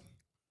what, Clyde?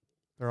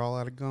 They're all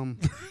out of gum.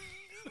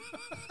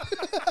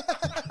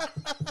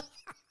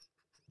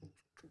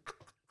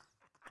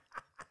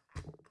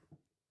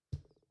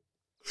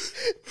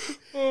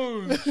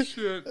 Oh,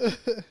 shit.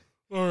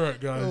 All right,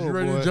 guys. Oh, you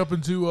ready boy. to jump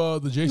into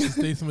the Jason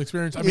Statham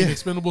experience? I mean,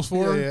 Expendables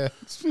 4? Yeah.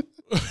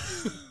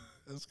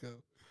 Let's go.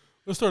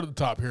 Let's start at the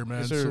top here, man.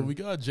 Yes, sir. So we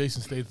got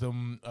Jason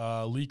Statham.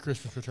 Lee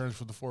Christmas returns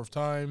for the 4th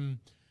time.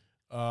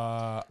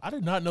 I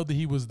did not know that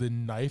he was the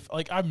knife.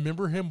 Like, I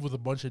remember him with a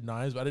bunch of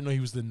knives, but I didn't know he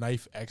was the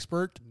knife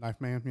expert.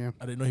 Knife man, yeah.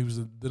 I didn't know he was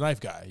the knife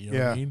guy. You know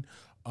what I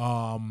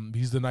mean?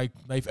 He's the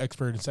knife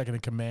expert and second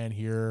in command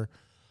here.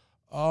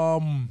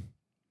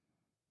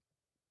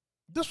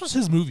 This was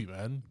his movie,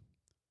 man.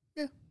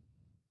 Yeah.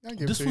 I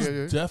give This it to was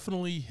you.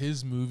 definitely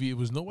his movie. It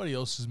was nobody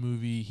else's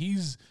movie.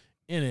 He's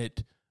in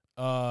it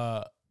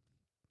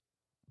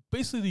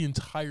basically the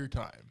entire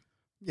time.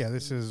 Yeah,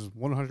 this is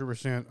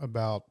 100%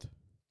 about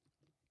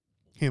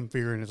him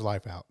figuring his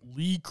life out.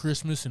 Lee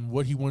Christmas and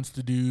what he wants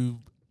to do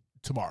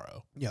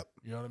tomorrow. Yep.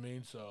 You know what I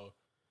mean? So,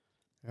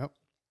 Yep.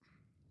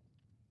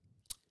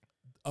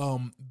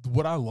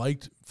 what I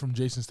liked from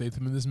Jason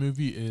Statham in this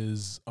movie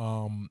is,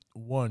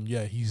 one,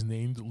 yeah, he's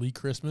named Lee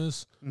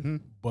Christmas,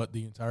 but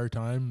the entire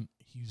time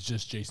he's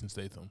just Jason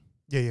Statham.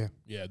 Yeah.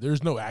 Yeah,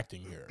 there's no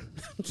acting here.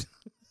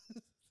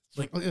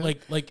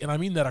 Like, and I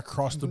mean that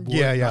across the board.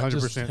 Yeah, not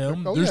 100%. just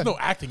him. Oh, There's yeah. no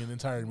acting in the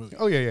entire movie.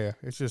 Oh, yeah.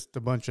 It's just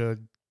a bunch of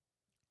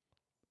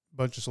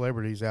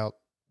celebrities out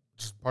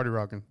just party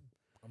rocking.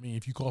 I mean,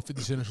 if you call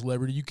 50 Cent a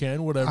celebrity, you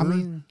can, whatever. I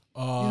mean,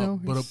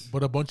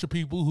 but a bunch of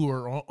people who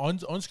are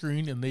on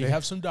screen and they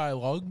have some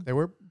dialogue. they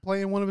were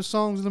playing one of his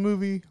songs in the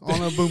movie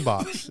on a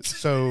boombox.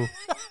 So,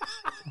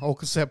 whole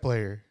cassette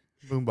player,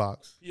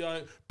 boombox.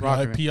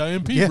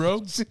 PIMP, Yeah.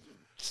 bro.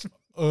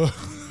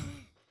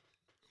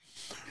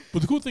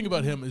 But the cool thing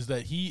about him is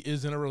that he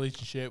is in a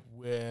relationship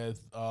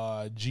with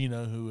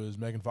Gina, who is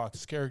Megan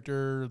Fox's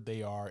character.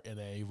 They are in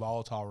a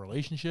volatile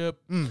relationship.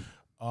 Say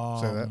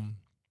that.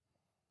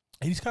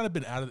 And he's kind of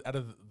been out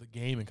of the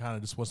game and kind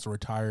of just wants to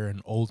retire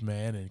an old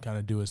man and kind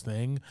of do his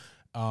thing.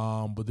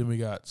 But then we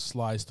got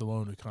Sly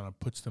Stallone, who kind of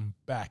puts him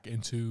back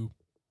into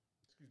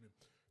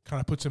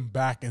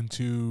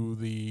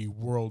the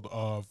world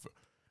of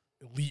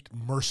elite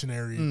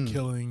mercenary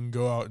killing,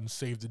 go out and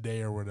save the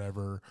day or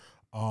whatever.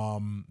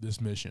 This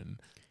mission.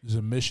 There's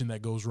a mission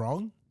that goes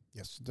wrong.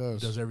 Yes, it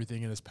does. He does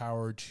everything in his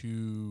power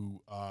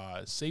to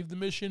save the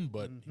mission,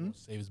 but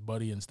save his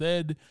buddy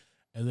instead,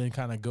 and then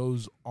kind of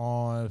goes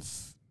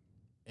off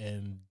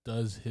and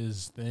does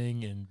his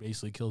thing and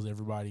basically kills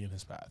everybody in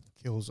his path.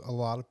 Kills a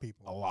lot of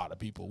people. A lot of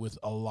people with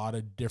a lot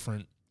of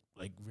different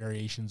like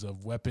variations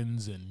of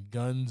weapons and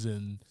guns.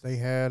 And they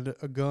had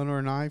a gun or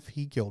a knife,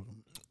 he killed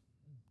them.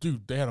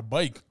 Dude, they had a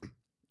bike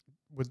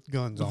with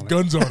guns on it.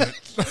 Guns on it.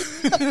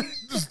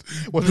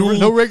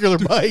 No regular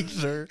bikes,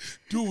 sir.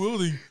 Dual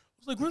wielding. I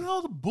was like, where are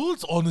all the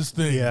bullets on this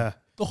thing? Yeah.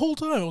 The whole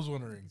time I was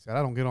wondering. He said,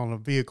 I don't get on a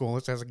vehicle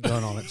unless it has a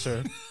gun on it,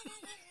 sir.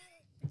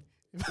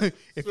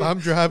 If I'm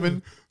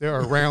driving, there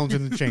are rounds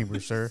in the chamber,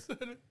 sir.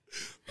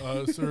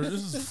 Sir,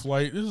 this is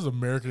flight. This is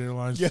American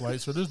Airlines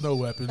flight, so there's no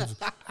weapons.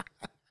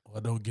 I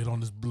don't get on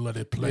this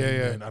bloody plane,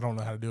 man. I don't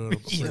know how to do it.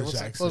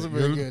 It wasn't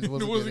very good. It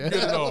wasn't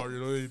good at all. You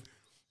know, they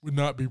would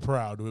not be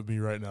proud with me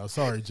right now.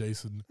 Sorry,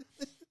 Jason.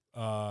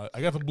 I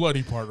got the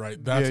bloody part right.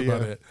 That's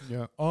about it.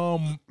 Yeah.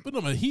 But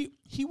no, man,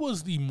 he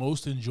was the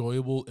most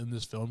enjoyable in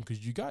this film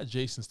because you got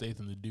Jason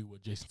Statham to do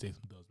what Jason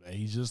Statham does, man.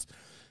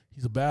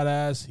 He's a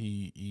badass.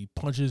 He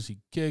punches, he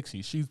kicks,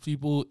 he shoots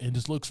people, and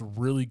just looks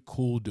really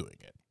cool doing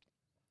it.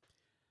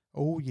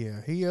 Oh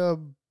yeah, he I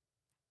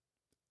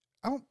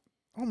don't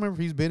remember if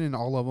he's been in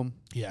all of them.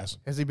 Yes.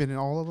 Has he been in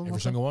all of them? Every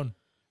single one.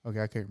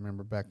 Okay, I can't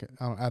remember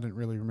I didn't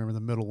really remember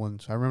the middle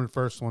ones. I remember the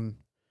first one,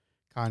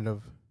 kind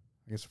of.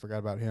 I guess I forgot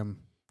about him.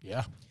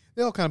 Yeah.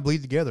 They all kind of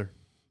bleed together.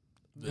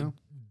 You know?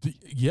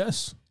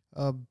 Yes.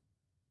 But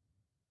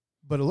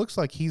it looks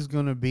like he's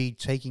going to be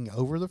taking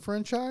over the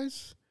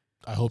franchise.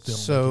 I hope they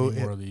don't make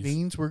any more of these. So it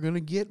means we're going to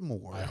get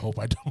more. I hope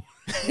I don't.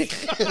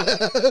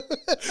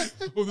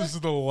 Well, this is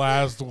the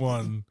last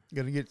one.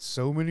 Going to get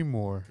so many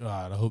more.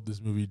 God, I hope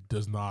this movie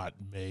does not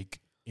make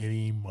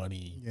any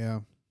money. Yeah.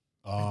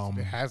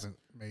 It hasn't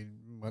made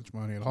much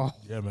money at all.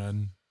 Yeah,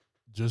 man.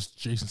 Just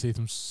Jason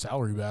Statham's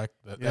salary back.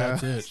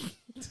 That's it.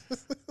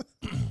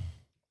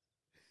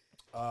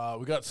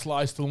 We got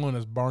Sly Stallone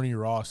as Barney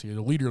Ross here,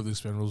 the leader of these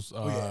spindles.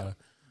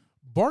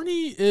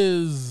 Barney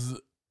is,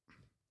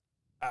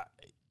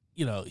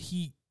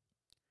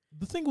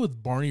 the thing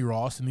with Barney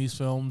Ross in these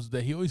films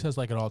that he always has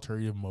like an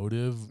ulterior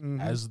motive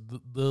as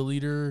the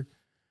leader.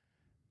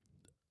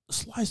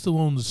 Sly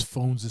Stallone just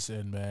phones this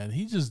in, man.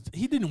 He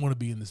didn't want to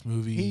be in this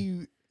movie.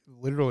 He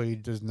literally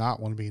does not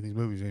want to be in these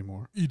movies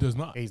anymore. He does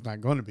not. He's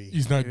not going to be.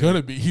 He's not going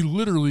to be. He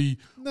literally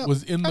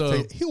was in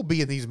he'll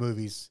be in these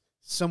movies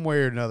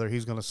somewhere or another.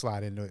 He's going to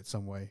slide into it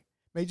some way.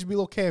 May just be a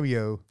little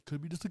cameo.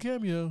 Could be just a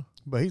cameo.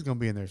 But he's going to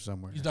be in there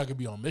somewhere. He's not going to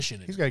be on mission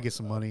anymore. He's got to get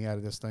some money out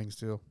of this thing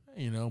still.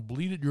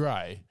 Bleed it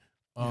dry.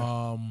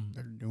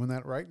 They're doing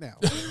that right now.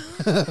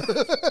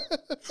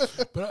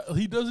 But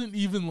he doesn't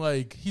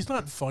even he's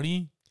not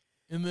funny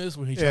in this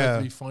when he tries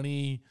to be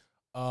funny.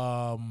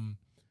 When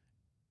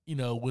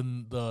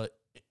the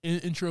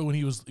intro, when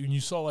you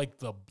saw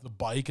the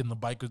bike and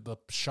the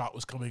shot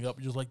was coming up,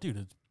 you're just like, dude,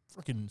 it's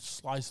freaking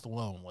Sly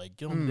Stallone. Like,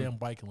 get on the damn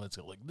bike and let's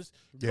go. Like this,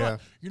 you're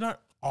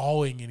not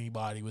awing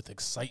anybody with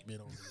excitement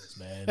over this,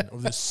 man.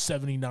 Over this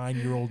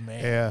 79-year-old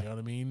man. Yeah. You know what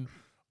I mean?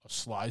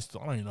 Sly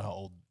Stallone. I don't even know how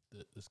old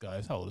this guy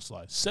is. How old is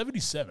Sly?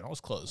 77. I was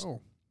close. Oh.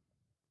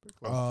 Pretty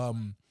close.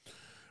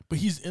 But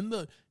he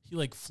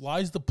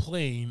flies the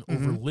plane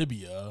over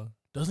Libya,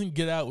 doesn't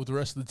get out with the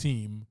rest of the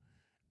team,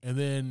 and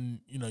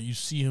then, you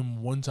see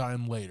him one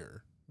time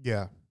later.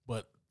 Yeah.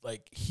 But,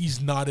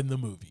 he's not in the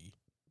movie.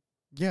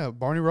 Yeah,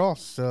 Barney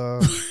Ross.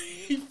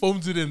 He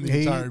phones it in the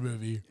entire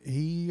movie.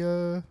 He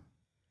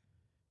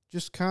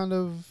just kind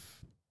of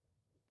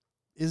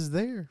is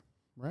there,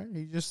 right?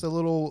 He's just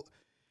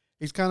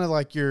he's kind of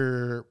like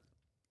your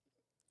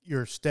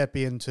step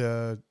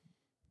into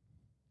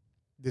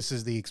this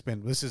is the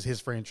Expendable. This is his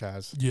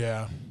franchise.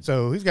 Yeah.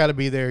 So he's got to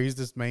be there. He's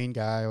this main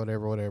guy,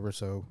 whatever.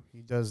 So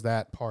he does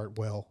that part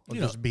well. Of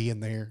just being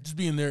there. Just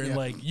being there. Yeah.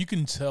 And you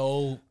can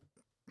tell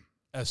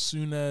as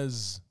soon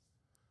as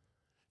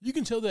you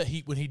can tell that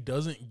when he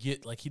doesn't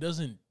he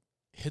doesn't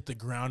hit the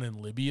ground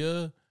in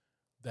Libya,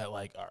 that all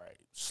right,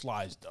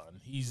 Sly's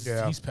done. He's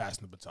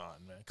passing the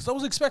baton, man. Because I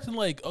was expecting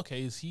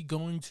okay, is he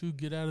going to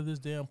get out of this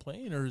damn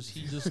plane, or is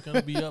he just going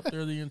to be up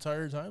there the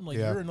entire time?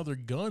 You're another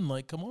gun.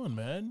 Come on,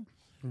 man.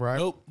 Right.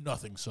 Nope,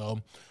 nothing. So,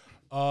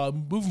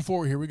 moving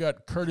forward here, we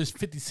got Curtis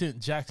 50 Cent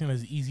Jackson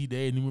as Easy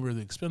Day, a new member of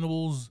the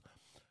Expendables.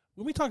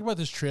 When we talked about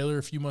this trailer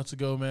a few months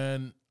ago,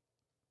 man,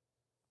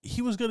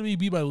 he was going to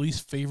be my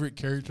least favorite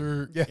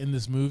character in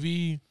this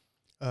movie.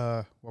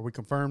 Were we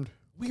confirmed?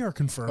 We are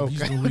confirmed. Okay.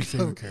 He's the least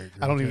favorite character.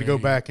 I don't need to go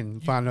back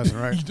and find nothing,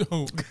 right? You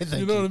don't.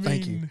 You know what I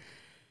mean?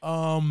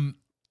 Thank you.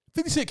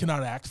 50 Cent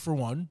cannot act, for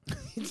one.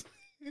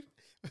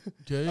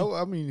 Okay. Oh,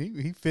 I mean,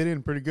 he fit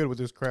in pretty good with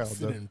this crowd.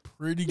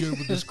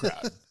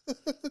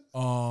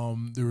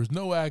 There was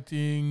no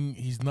acting.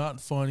 He's not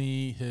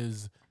funny. He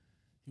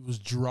was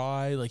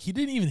dry. He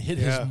didn't even hit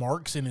his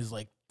marks in his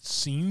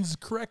scenes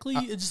correctly.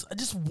 I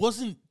just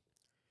wasn't.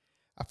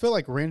 I feel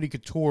like Randy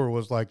Couture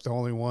was the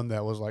only one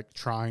that was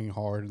trying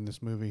hard in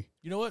this movie.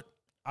 You know what?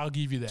 I'll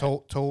give you that.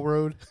 Toll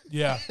Road.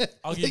 Yeah,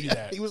 I'll give you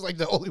that. He was like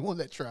the only one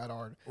that tried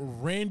hard.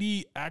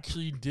 Randy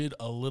actually did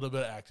a little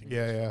bit of acting.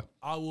 Yeah.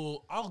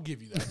 I'll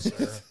give you that,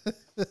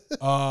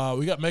 sir.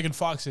 We got Megan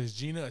Fox as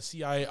Gina, a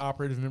CIA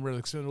operative member of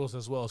the Expendables,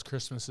 as well as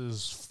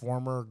Christmas's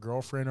former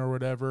girlfriend or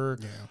whatever.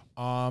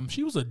 Yeah.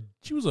 She was a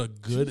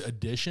good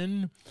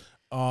addition.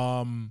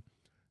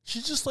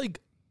 She's just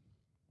like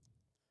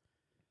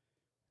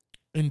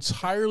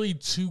entirely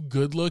too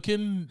good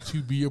looking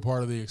to be a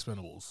part of the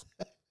Expendables.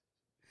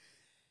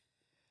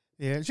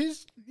 Yeah,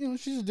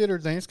 she did her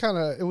thing.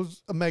 It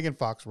was a Megan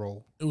Fox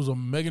role. It was a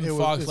Megan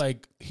Fox,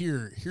 like,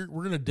 here,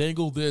 we're going to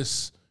dangle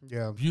this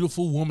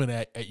beautiful woman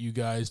at you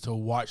guys to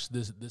watch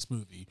this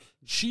movie.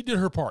 She did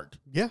her part.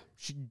 Yeah.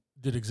 She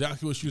did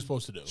exactly what she was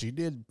supposed to do. She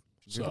did.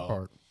 She did her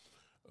part.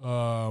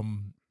 A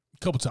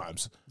couple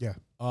times. Yeah.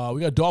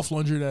 We got Dolph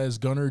Lundgren as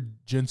Gunnar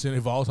Jensen, a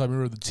volatile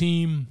member of the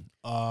team.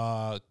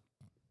 Got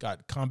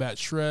combat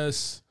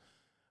stress.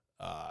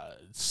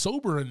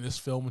 Sober in this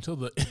film until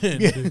the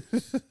end.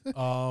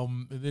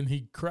 And then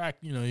he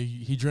cracked,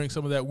 he drank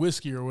some of that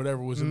whiskey or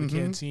whatever was in the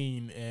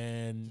canteen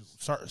and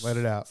let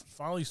it out.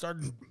 Finally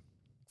started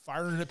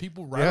firing at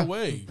people right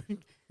away.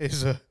 I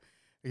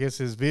guess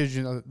his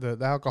vision, the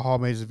alcohol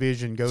made his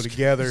vision go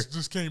together.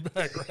 Just came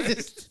back,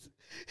 right?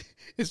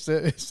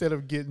 Instead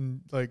of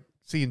getting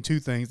seeing two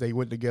things, they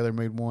went together and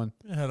made one.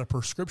 It had a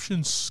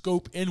prescription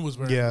scope and was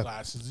wearing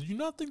glasses. Did you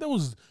not think that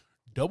was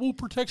double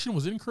protection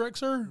was incorrect,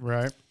 sir?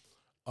 Right.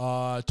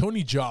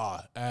 Tony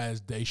Jaa as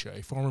Daisha,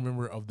 a former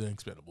member of the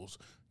Expendables.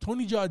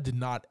 Tony Jaa did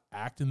not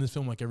act in this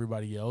film like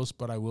everybody else,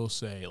 but I will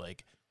say,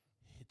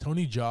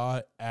 Tony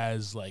Jaa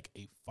as a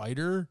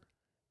fighter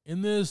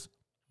in this,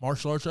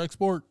 martial arts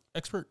expert,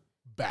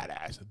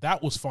 badass.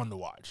 That was fun to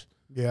watch.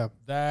 Yeah.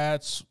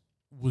 That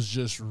was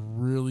just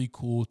really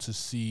cool to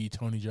see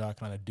Tony Jaa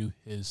kind of do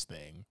his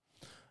thing.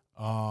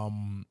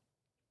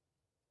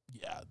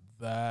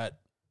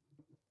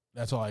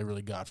 That's all I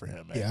really got for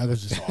him, man. Yeah, that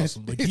was just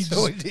awesome. He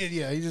did.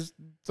 Yeah, he just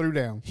threw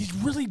down. He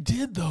really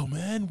did, though,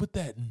 man, with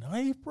that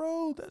knife,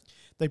 bro.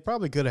 They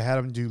probably could have had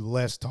him do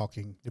less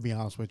talking, to be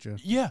honest with you.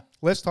 Yeah.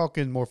 Less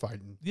talking, more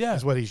fighting. Yeah.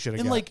 That's what he should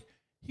have got. And,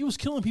 he was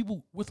killing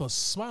people with a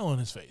smile on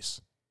his face.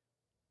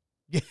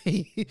 Yeah.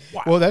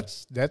 Wow. Well,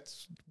 that's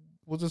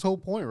was his whole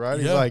point, right?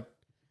 Yeah. He's like,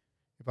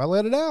 if I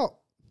let it out,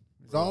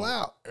 it's all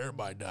out.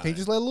 Everybody died. Can't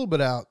just let a little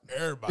bit out.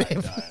 Everybody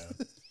died.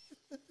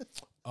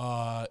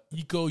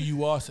 Iko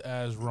Uwais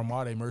as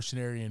Ramad, a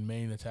mercenary and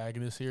main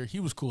antagonist here. He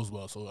was cool as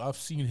well. So I've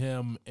seen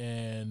him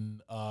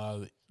in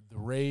The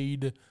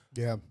Raid,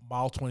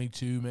 Mile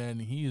 22, man.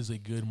 He is a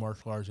good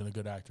martial artist and a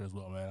good actor as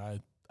well,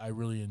 man. I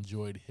really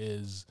enjoyed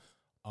his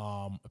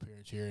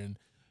appearance here. And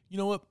you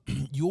know what?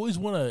 You always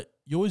want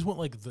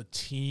the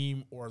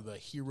team or the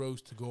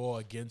heroes to go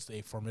against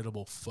a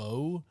formidable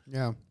foe.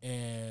 Yeah.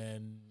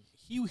 And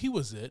he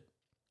was it.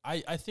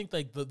 I think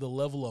the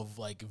level of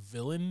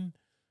villain,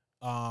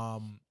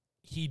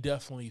 he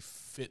definitely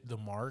fit the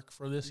mark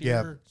for this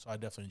year. So I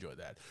definitely enjoyed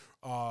that.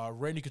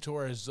 Randy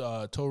Couture as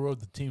Toro,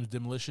 the team's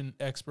demolition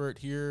expert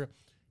here.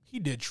 He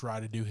did try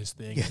to do his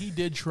thing. He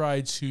did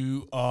try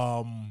to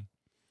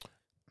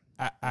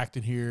act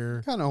in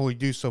here. Kind of only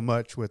do so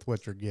much with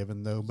what you're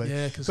given, though. But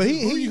because who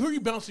are you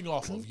bouncing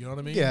off of? You know what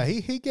I mean? Yeah,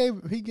 he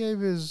gave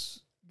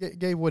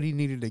what he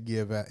needed to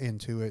give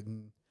into it,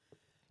 and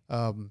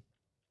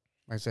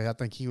like I say, I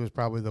think he was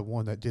probably the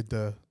one that did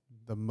the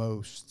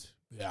most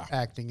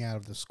acting out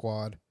of the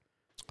squad.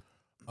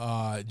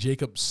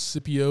 Jacob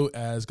Scipio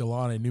as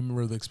Galan, a new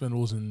member of the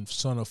Expendables and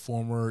son of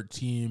former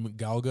Team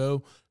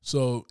Galgo.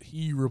 So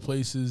he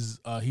replaces,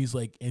 he's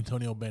like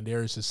Antonio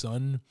Banderas'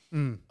 son.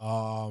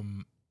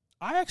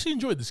 I actually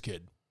enjoyed this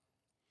kid.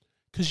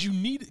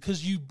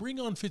 Because you bring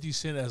on 50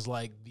 Cent as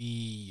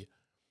the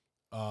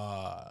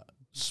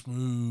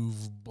smooth,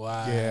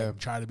 black,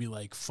 try to be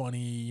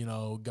funny,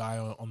 guy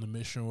on the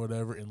mission or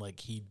whatever, and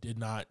he did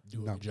not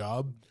do a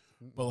job.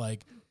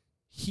 But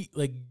he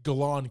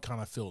Galan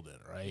kind of filled in,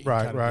 right?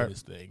 Right. Did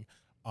his thing.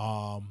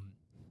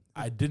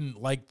 I didn't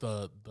like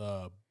the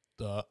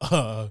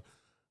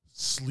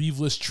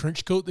sleeveless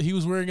trench coat that he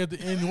was wearing at the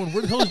end.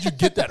 Where the hell did you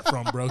get that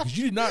from, bro? Because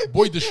you did not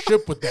board the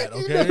ship with that.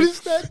 Okay, you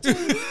noticed that too.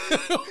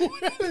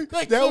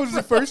 That was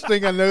the first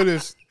thing I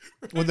noticed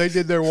when they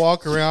did their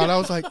walk around. I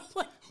was like,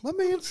 my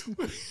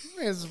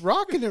man's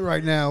rocking it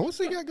right now. What's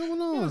he got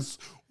going on? Yes.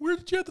 Where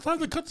did you have the time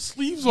to cut the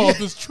sleeves off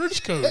this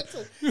trench coat?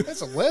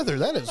 That's a leather.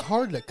 That is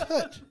hard to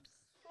cut.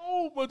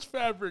 So much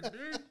fabric,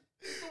 dude.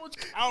 So much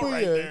cow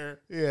right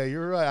there. Yeah,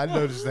 you're right. I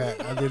noticed that.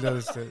 I did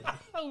notice it.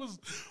 I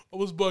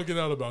was bugging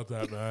out about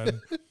that,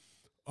 man.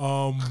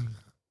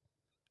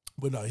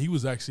 But no, he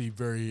was actually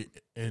very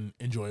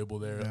enjoyable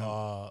there.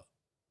 Yeah.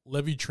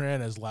 Levy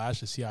Tran as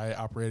Lash, a CIA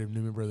operative,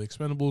 new member of the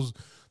Expendables.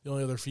 The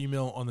only other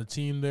female on the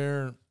team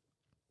there.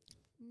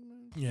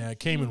 Yeah,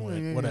 came and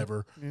went,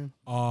 whatever.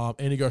 Yeah.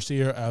 Andy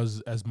Garcia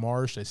as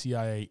Marsh, a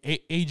CIA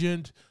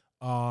agent.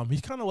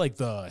 He's kind of like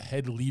the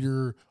head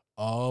leader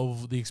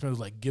of the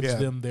Expendables, gives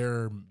them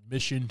their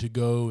mission to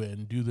go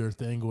and do their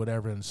thing or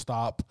whatever and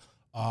stop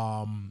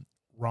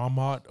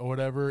Ramat or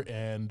whatever.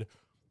 And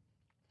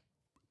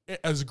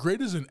as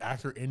great as an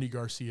actor Andy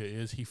Garcia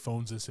is, he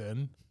phones this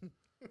in.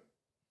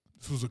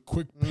 This was a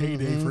quick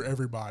payday for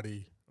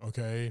everybody.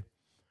 Okay.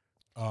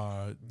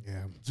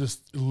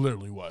 Just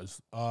literally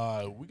was.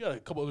 We got a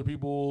couple other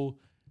people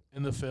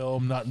in the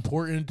film, not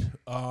important.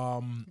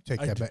 Take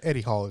that back.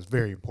 Eddie Hall is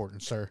very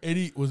important, sir.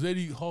 Eddie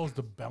Hall's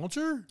the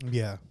bouncer?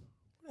 Yeah. What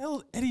the hell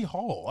is Eddie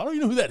Hall? I don't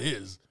even know who that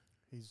is.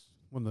 He's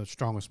one of the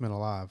strongest men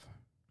alive.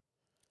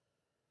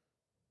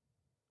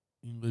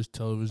 English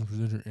television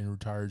presenter and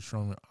retired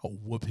strongman. I'll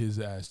whoop his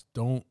ass.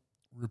 Don't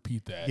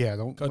repeat that. Yeah,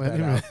 don't cut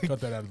that out.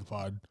 Cut that out of the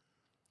pod.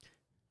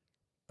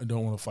 I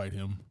don't want to fight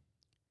him.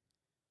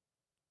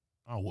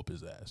 I'll whoop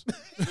his ass.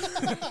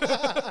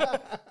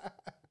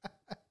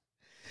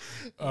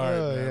 All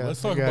right, man. Yeah,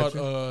 Let's talk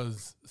about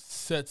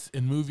sets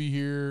in movie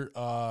here.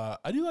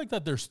 I do like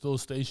that they're still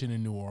stationed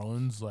in New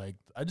Orleans. Like,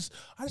 I just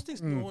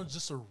think New Orleans is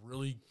just a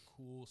really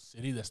cool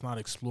city that's not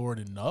explored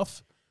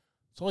enough.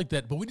 So like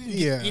that, but we didn't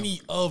get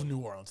any of New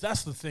Orleans.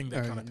 That's the thing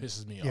that kind of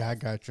pisses me off. Yeah, I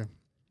got you.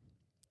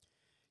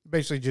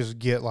 Basically, just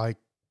get like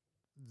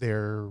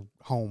their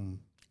home.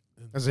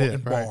 That's it.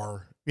 And right?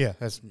 Bar. Yeah,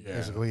 that's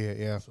basically it.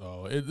 Yeah.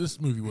 So this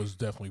movie was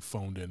definitely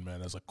phoned in,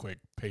 man, as a quick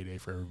payday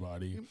for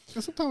everybody.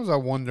 And sometimes I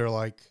wonder,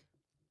 like,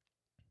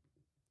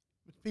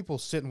 people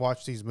sit and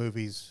watch these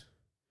movies,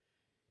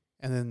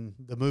 and then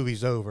the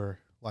movie's over.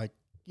 Like,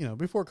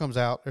 before it comes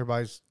out,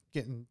 everybody's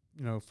getting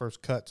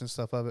first cuts and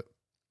stuff of it.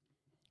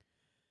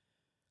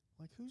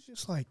 Like, who's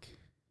just like,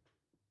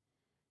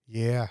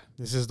 yeah,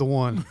 this is the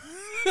one.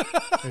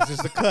 This is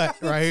the cut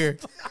right here.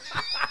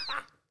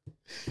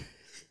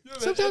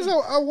 Sometimes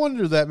I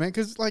wonder that, man,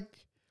 because, like,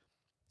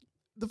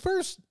 the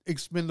first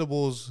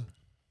Expendables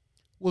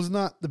was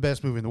not the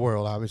best movie in the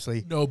world,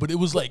 obviously. No, but it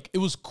was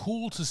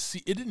cool to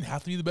see. It didn't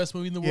have to be the best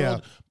movie in the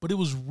world, but it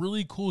was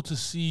really cool to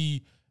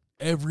see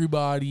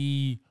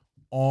everybody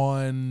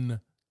on,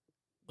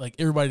 like,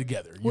 everybody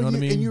together. You know what I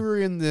mean? And you were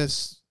in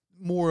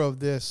more of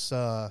this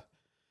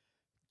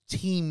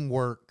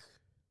teamwork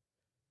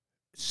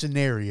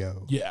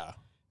scenario. Yeah.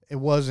 It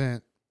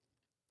wasn't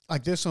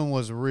like this one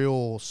was a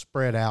real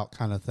spread out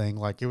kind of thing.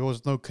 Like, there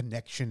was no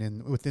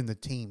connection within the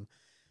team.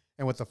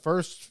 And with the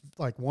first,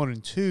 like, 1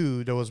 and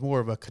 2, there was more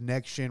of a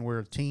connection. We're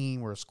a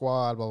team, we're a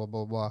squad, blah,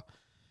 blah, blah,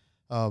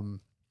 blah.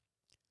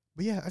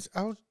 But yeah,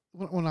 I was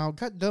when I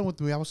got done with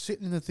the movie, I was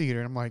sitting in the theater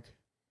and I'm like,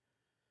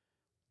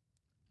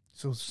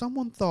 so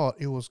someone thought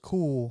it was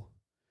cool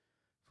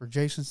for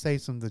Jason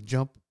Statham to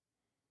jump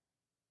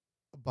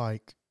a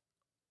bike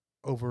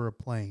over a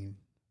plane.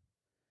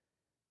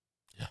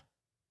 Yeah.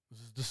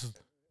 This is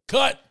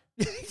cut.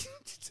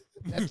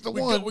 That's the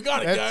one. We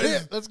got it, That's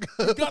guys. it. Let's go.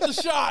 We got the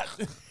shot.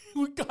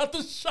 We got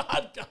the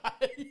shot,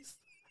 guys.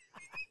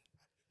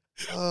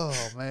 Oh,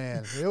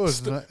 man. It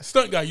was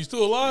stunt guy, you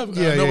still alive?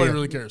 Yeah, nobody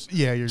really cares.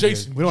 Yeah, you're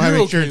Jason. Good. We don't have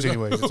Okay, insurance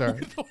anyways. It's all right.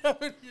 We don't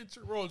have any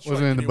insurance.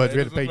 Wasn't in the budget.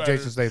 We had to pay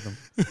Jason Statham.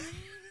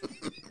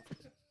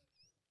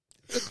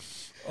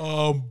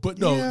 But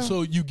no,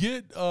 so you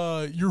get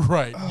you're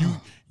right.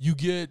 You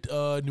get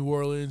New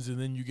Orleans, and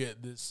then you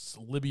get this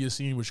Libya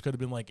scene, which could have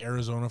been like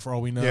Arizona for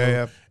all we know.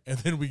 Yeah. And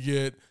then we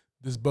get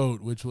this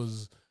boat, which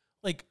was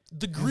like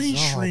the green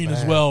screen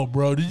as well,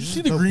 bro. Did you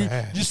see the green?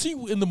 Bad. Did you see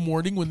in the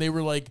morning when they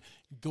were like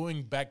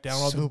going back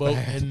down on the boat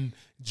and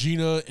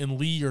Gina and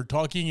Lee are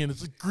talking, and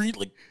it's like green,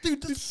 like,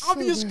 dude, this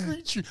obvious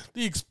green screen.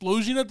 The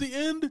explosion at the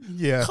end.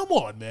 Yeah. Come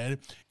on, man.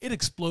 It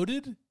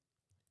exploded,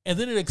 and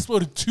then it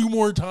exploded 2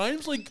 more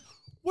times. Like,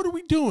 what are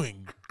we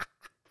doing?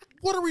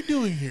 What are we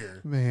doing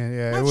here? Man,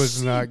 yeah, it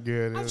was not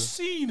good. I've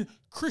seen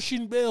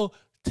Christian Bale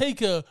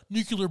take a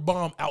nuclear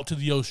bomb out to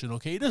the ocean,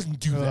 okay? It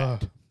doesn't do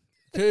that,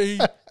 okay?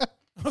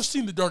 I've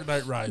seen The Dark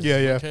Knight Rises,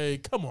 okay?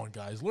 Come on,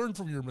 guys. Learn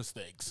from your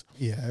mistakes.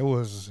 Yeah, it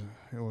was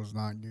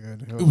not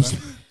good.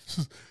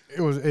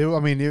 I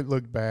mean, it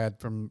looked bad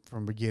from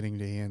beginning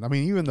to end. I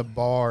mean, even the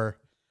bar,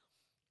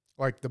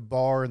 like the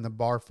bar and the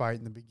bar fight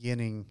in the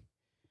beginning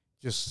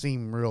just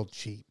seemed real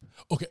cheap.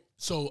 Okay,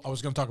 so I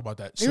was going to talk about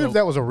that. Even if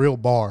that was a real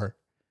bar,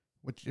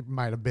 which it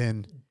might have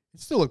been,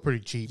 it still looked pretty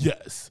cheap.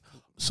 Yes.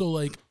 So,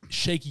 like,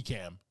 shaky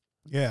cam.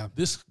 Yeah.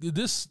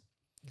 This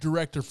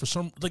director, for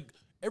some, like,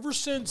 ever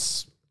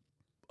since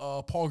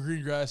Paul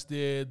Greengrass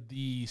did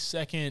the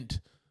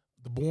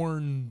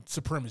Bourne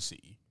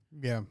Supremacy.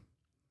 Yeah.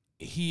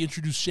 He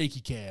introduced shaky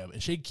cam,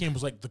 and shaky cam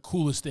was like the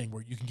coolest thing,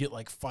 where you can get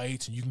like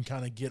fights and you can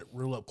kind of get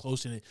real up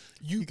close in it.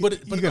 You can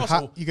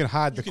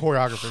hide the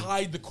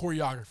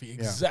choreography.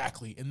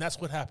 Exactly, and that's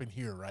what happened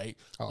here, right?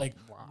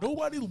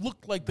 Nobody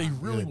looked like they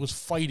really was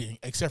fighting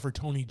except for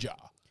Tony Jaa.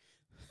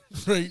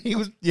 Right? He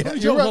was.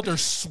 Tony Jaa was out there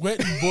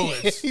sweating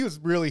bullets. He was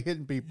really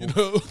hitting people.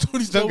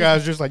 Some guys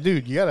was just like,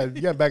 dude, you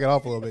gotta back it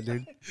off a little bit,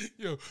 dude.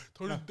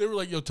 Tony. They were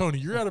like, Tony,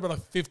 you're at about a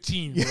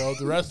 15, bro.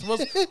 The rest of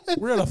us,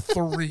 we're at a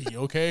 3.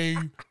 Okay.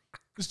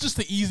 It's just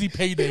the easy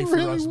payday for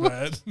us,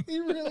 man. He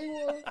really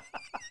was.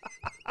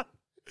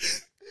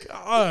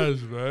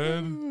 Gosh,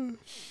 man.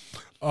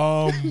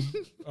 All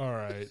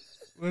right.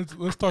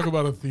 Let's talk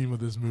about a theme of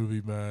this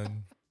movie,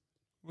 man.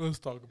 Let's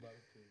talk about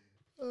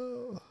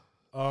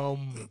a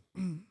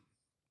theme.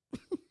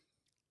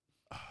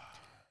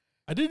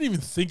 I didn't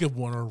even think of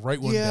one or write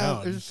one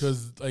down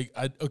because, like,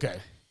 okay.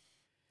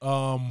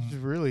 It's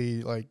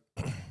really like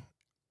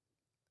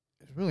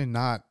it's really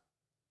not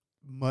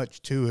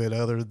much to it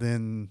other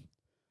than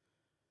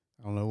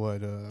I don't know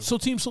what. So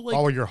like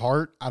follow your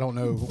heart. I don't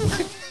know.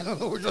 I don't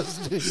know what we're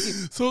supposed to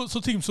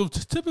do. So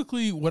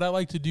typically, what I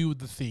like to do with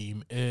the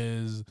theme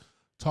is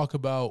talk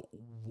about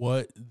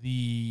what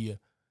the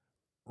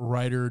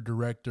writer,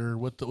 director,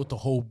 what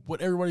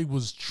everybody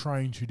was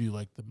trying to do,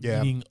 like the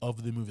meaning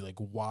of the movie, like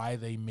why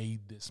they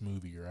made this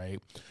movie,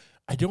 right?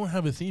 I don't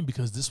have a theme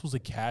because this was a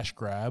cash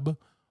grab.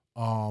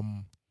 Got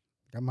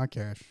my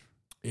cash.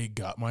 It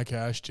got my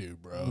cash too,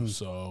 bro.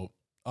 So,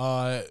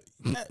 it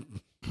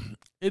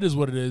is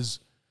what it is.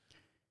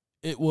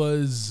 It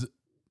was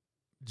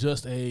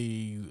just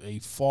a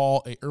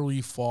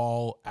early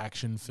fall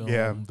action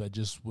film that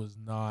just was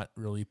not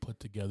really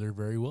put together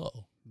very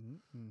well.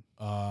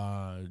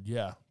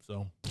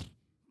 So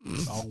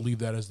I'll leave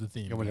that as the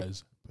theme,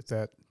 guys. Put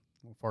that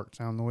little fart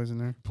sound noise in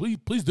there.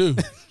 Please do.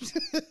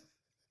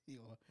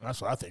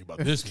 That's what I think about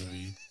this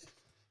movie.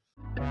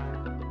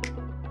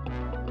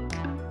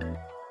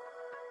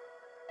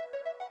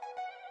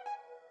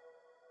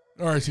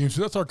 All right, team.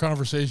 So that's our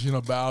conversation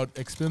about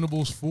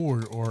Expendables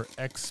 4 or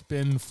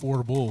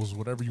Expendables,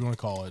 whatever you want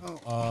to call it.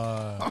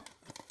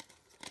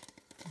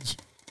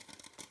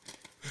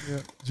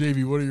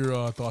 JB, what are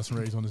your thoughts and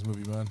ratings on this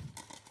movie, man?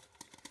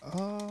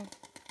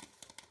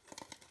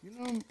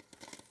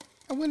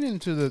 I went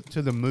into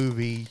the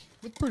movie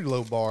with a pretty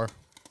low bar.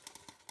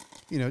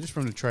 Just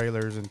from the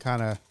trailers and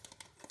kind of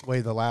the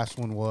way the last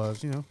one was.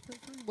 Pretty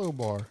low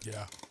bar.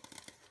 Yeah.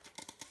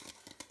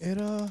 It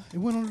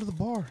went under the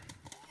bar.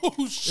 Oh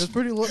It shit! was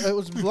pretty. It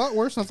was a lot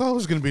worse than I thought it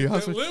was going to be.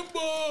 Limbo.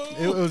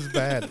 It was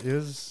bad.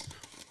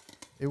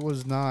 It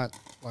was not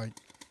like.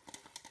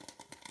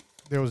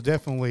 There was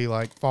definitely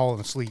like falling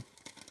asleep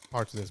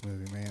parts of this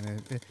movie, man.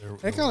 It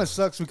kind of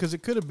sucks because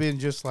it could have been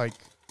just like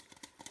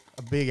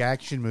a big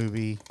action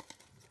movie,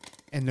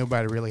 and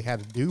nobody really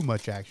had to do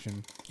much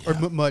action or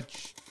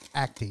much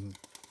acting.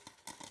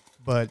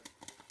 But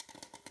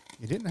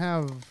you didn't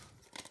have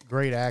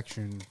great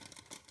action.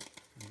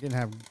 You didn't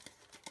have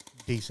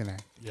decent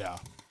acting. Yeah.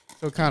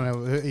 So kind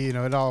of,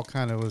 it all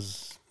kind of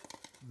was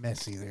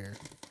messy there,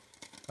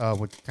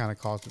 which kind of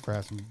caused it for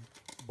have some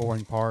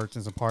boring parts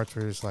and some parts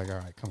where it's like, all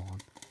right, come on.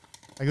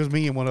 Like it was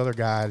me and one other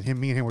guy.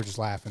 Me and him were just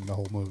laughing the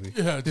whole movie.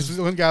 Yeah. This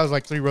one guy was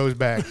like 3 rows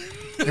back,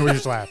 and we were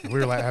just laughing. We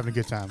were like having a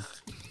good time.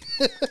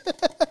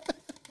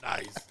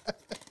 Nice.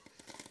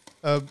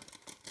 I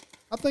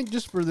think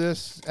just for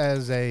this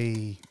as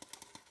a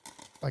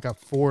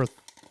fourth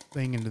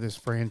thing into this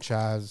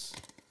franchise,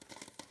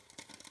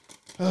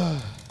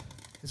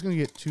 it's going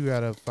to get 2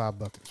 out of 5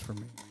 buckets for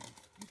me.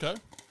 Okay.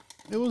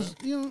 It was,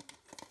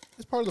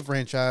 it's part of the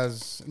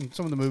franchise, and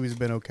some of the movies have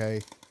been okay.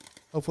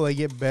 Hopefully they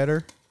get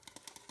better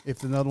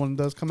if another one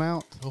does come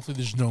out. Hopefully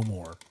there's no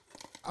more.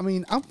 I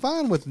mean, I'm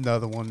fine with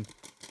another one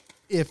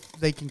if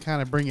they can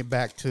kind of bring it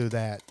back to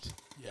that.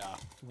 Yeah.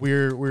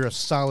 We're a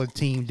solid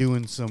team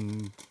doing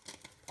some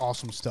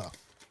awesome stuff,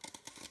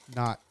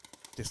 not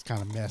this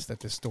kind of mess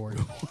that this story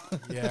was.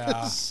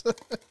 Yeah.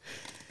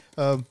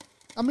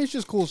 I mean, it's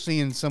just cool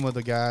seeing some of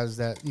the guys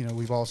that,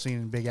 we've all seen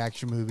in big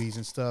action movies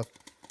and stuff.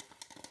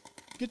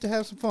 Get to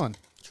have some fun.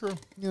 True.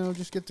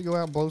 Just get to go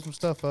out and blow some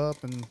stuff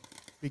up and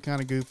be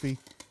kind of goofy.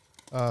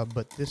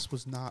 But this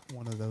was not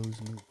one of those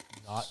movies.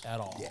 Not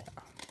at all. Yeah.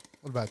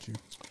 What about you?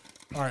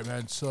 All right,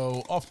 man.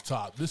 So off the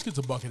top, this gets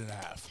a bucket and a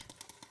half.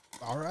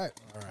 All right.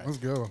 All right. Let's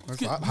go.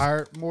 That's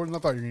higher, more than I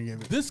thought you were going to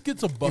give it. This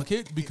gets a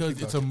bucket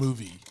because it's a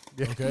movie.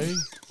 Yeah. Okay?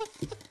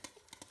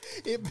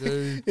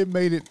 It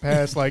made it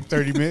past like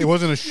 30 minutes. It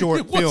wasn't a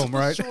short film,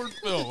 right? It wasn't a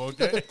short film,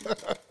 okay?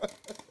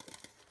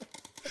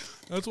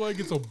 That's why it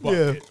gets a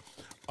bucket.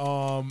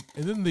 Yeah.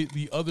 And then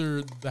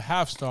the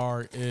half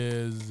star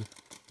is,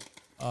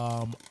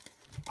 I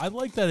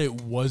like that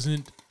it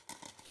wasn't,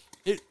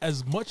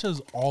 as much as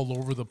all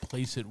over the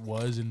place it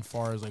was in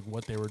far as like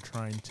what they were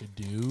trying to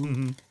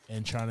do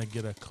and trying to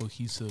get a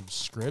cohesive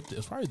script.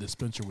 It's probably the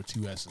Spencer with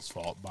 2 S's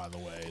fault, by the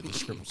way. The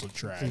script was so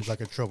trash. Seems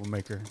like a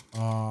troublemaker.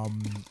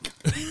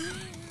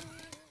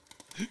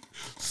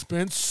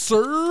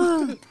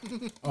 Spencer.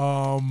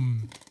 I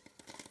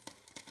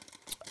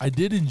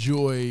did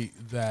enjoy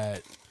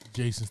that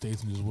Jason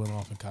Statham just went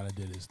off and kind of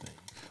did his thing.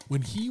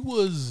 When he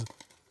was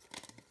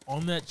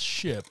on that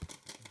ship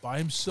by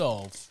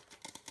himself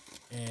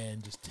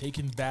and just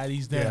taking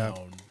baddies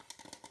down,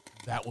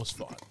 that was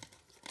fun.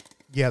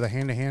 Yeah, the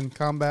hand-to-hand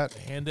combat.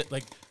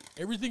 Like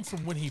everything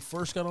from when he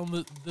first got on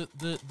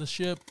the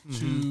ship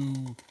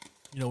to,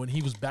 when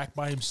he was back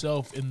by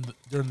himself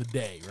during the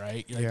day,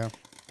 right? Like,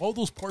 all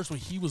those parts where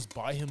he was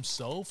by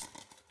himself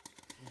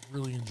were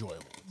really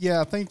enjoyable.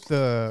 Yeah, I think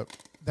the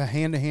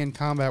hand-to-hand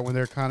combat when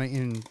they're kind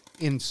of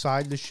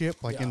inside the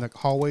ship, like in the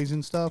hallways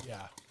and stuff,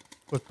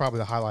 was probably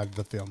the highlight of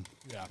the film.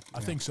 Yeah, I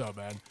think so,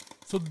 man.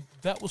 So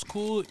that was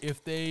cool.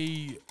 If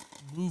they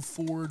move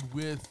forward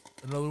with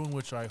another one,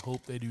 which I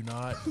hope they do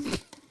not,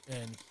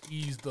 and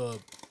he's the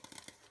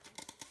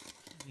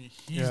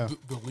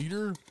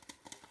leader,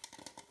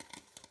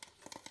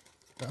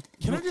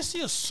 Can I just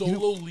see a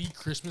solo Lee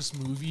Christmas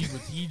movie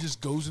where he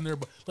just goes in there?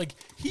 But like,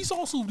 he's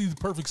also the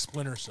perfect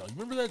Splinter Cell. You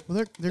remember that? Well,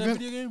 that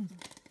video game?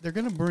 They're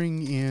gonna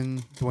bring in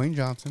Dwayne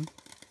Johnson,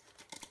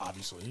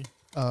 Obviously,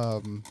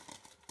 and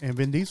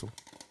Vin Diesel.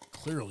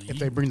 clearly. If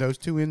they bring those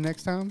two in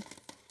next time,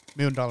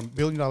 billion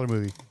dollar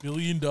movie. $1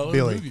 billion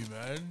Billy. movie,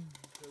 man.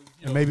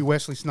 You And know, maybe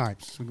Wesley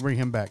Snipes. We can bring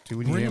him back too.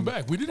 We need bring him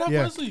back. We did have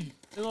Yeah. Wesley.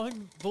 And I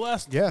think the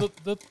last, Yeah.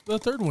 the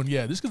third one.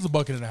 Yeah, this gets a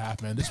bucket and a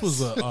half, man. This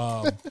was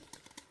a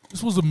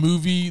this was a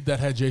movie that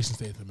had Jason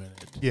Statham in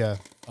it. Yeah.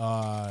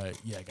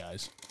 Yeah,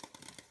 guys.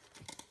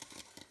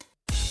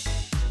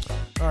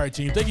 All right,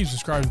 team. Thank you for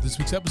subscribing to this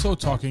week's episode,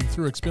 talking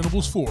through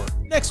Expendables 4.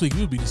 Next week,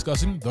 we'll be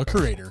discussing The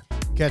Creator.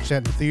 Catch that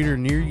in the theater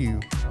near you.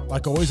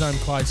 Like always, I'm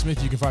Clyde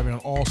Smith. You can find me on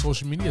all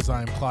social media as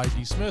I am Clyde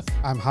D. Smith.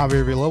 I'm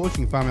Javier Villalobos.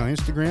 You can find me on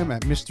Instagram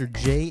at Mr.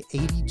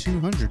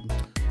 J8200.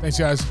 Thanks,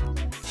 guys.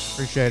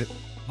 Appreciate it.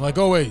 Like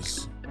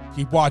always,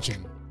 keep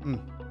watching. Mm.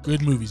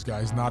 Good movies,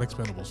 guys, not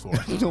Expendables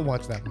 4. Don't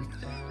watch that one.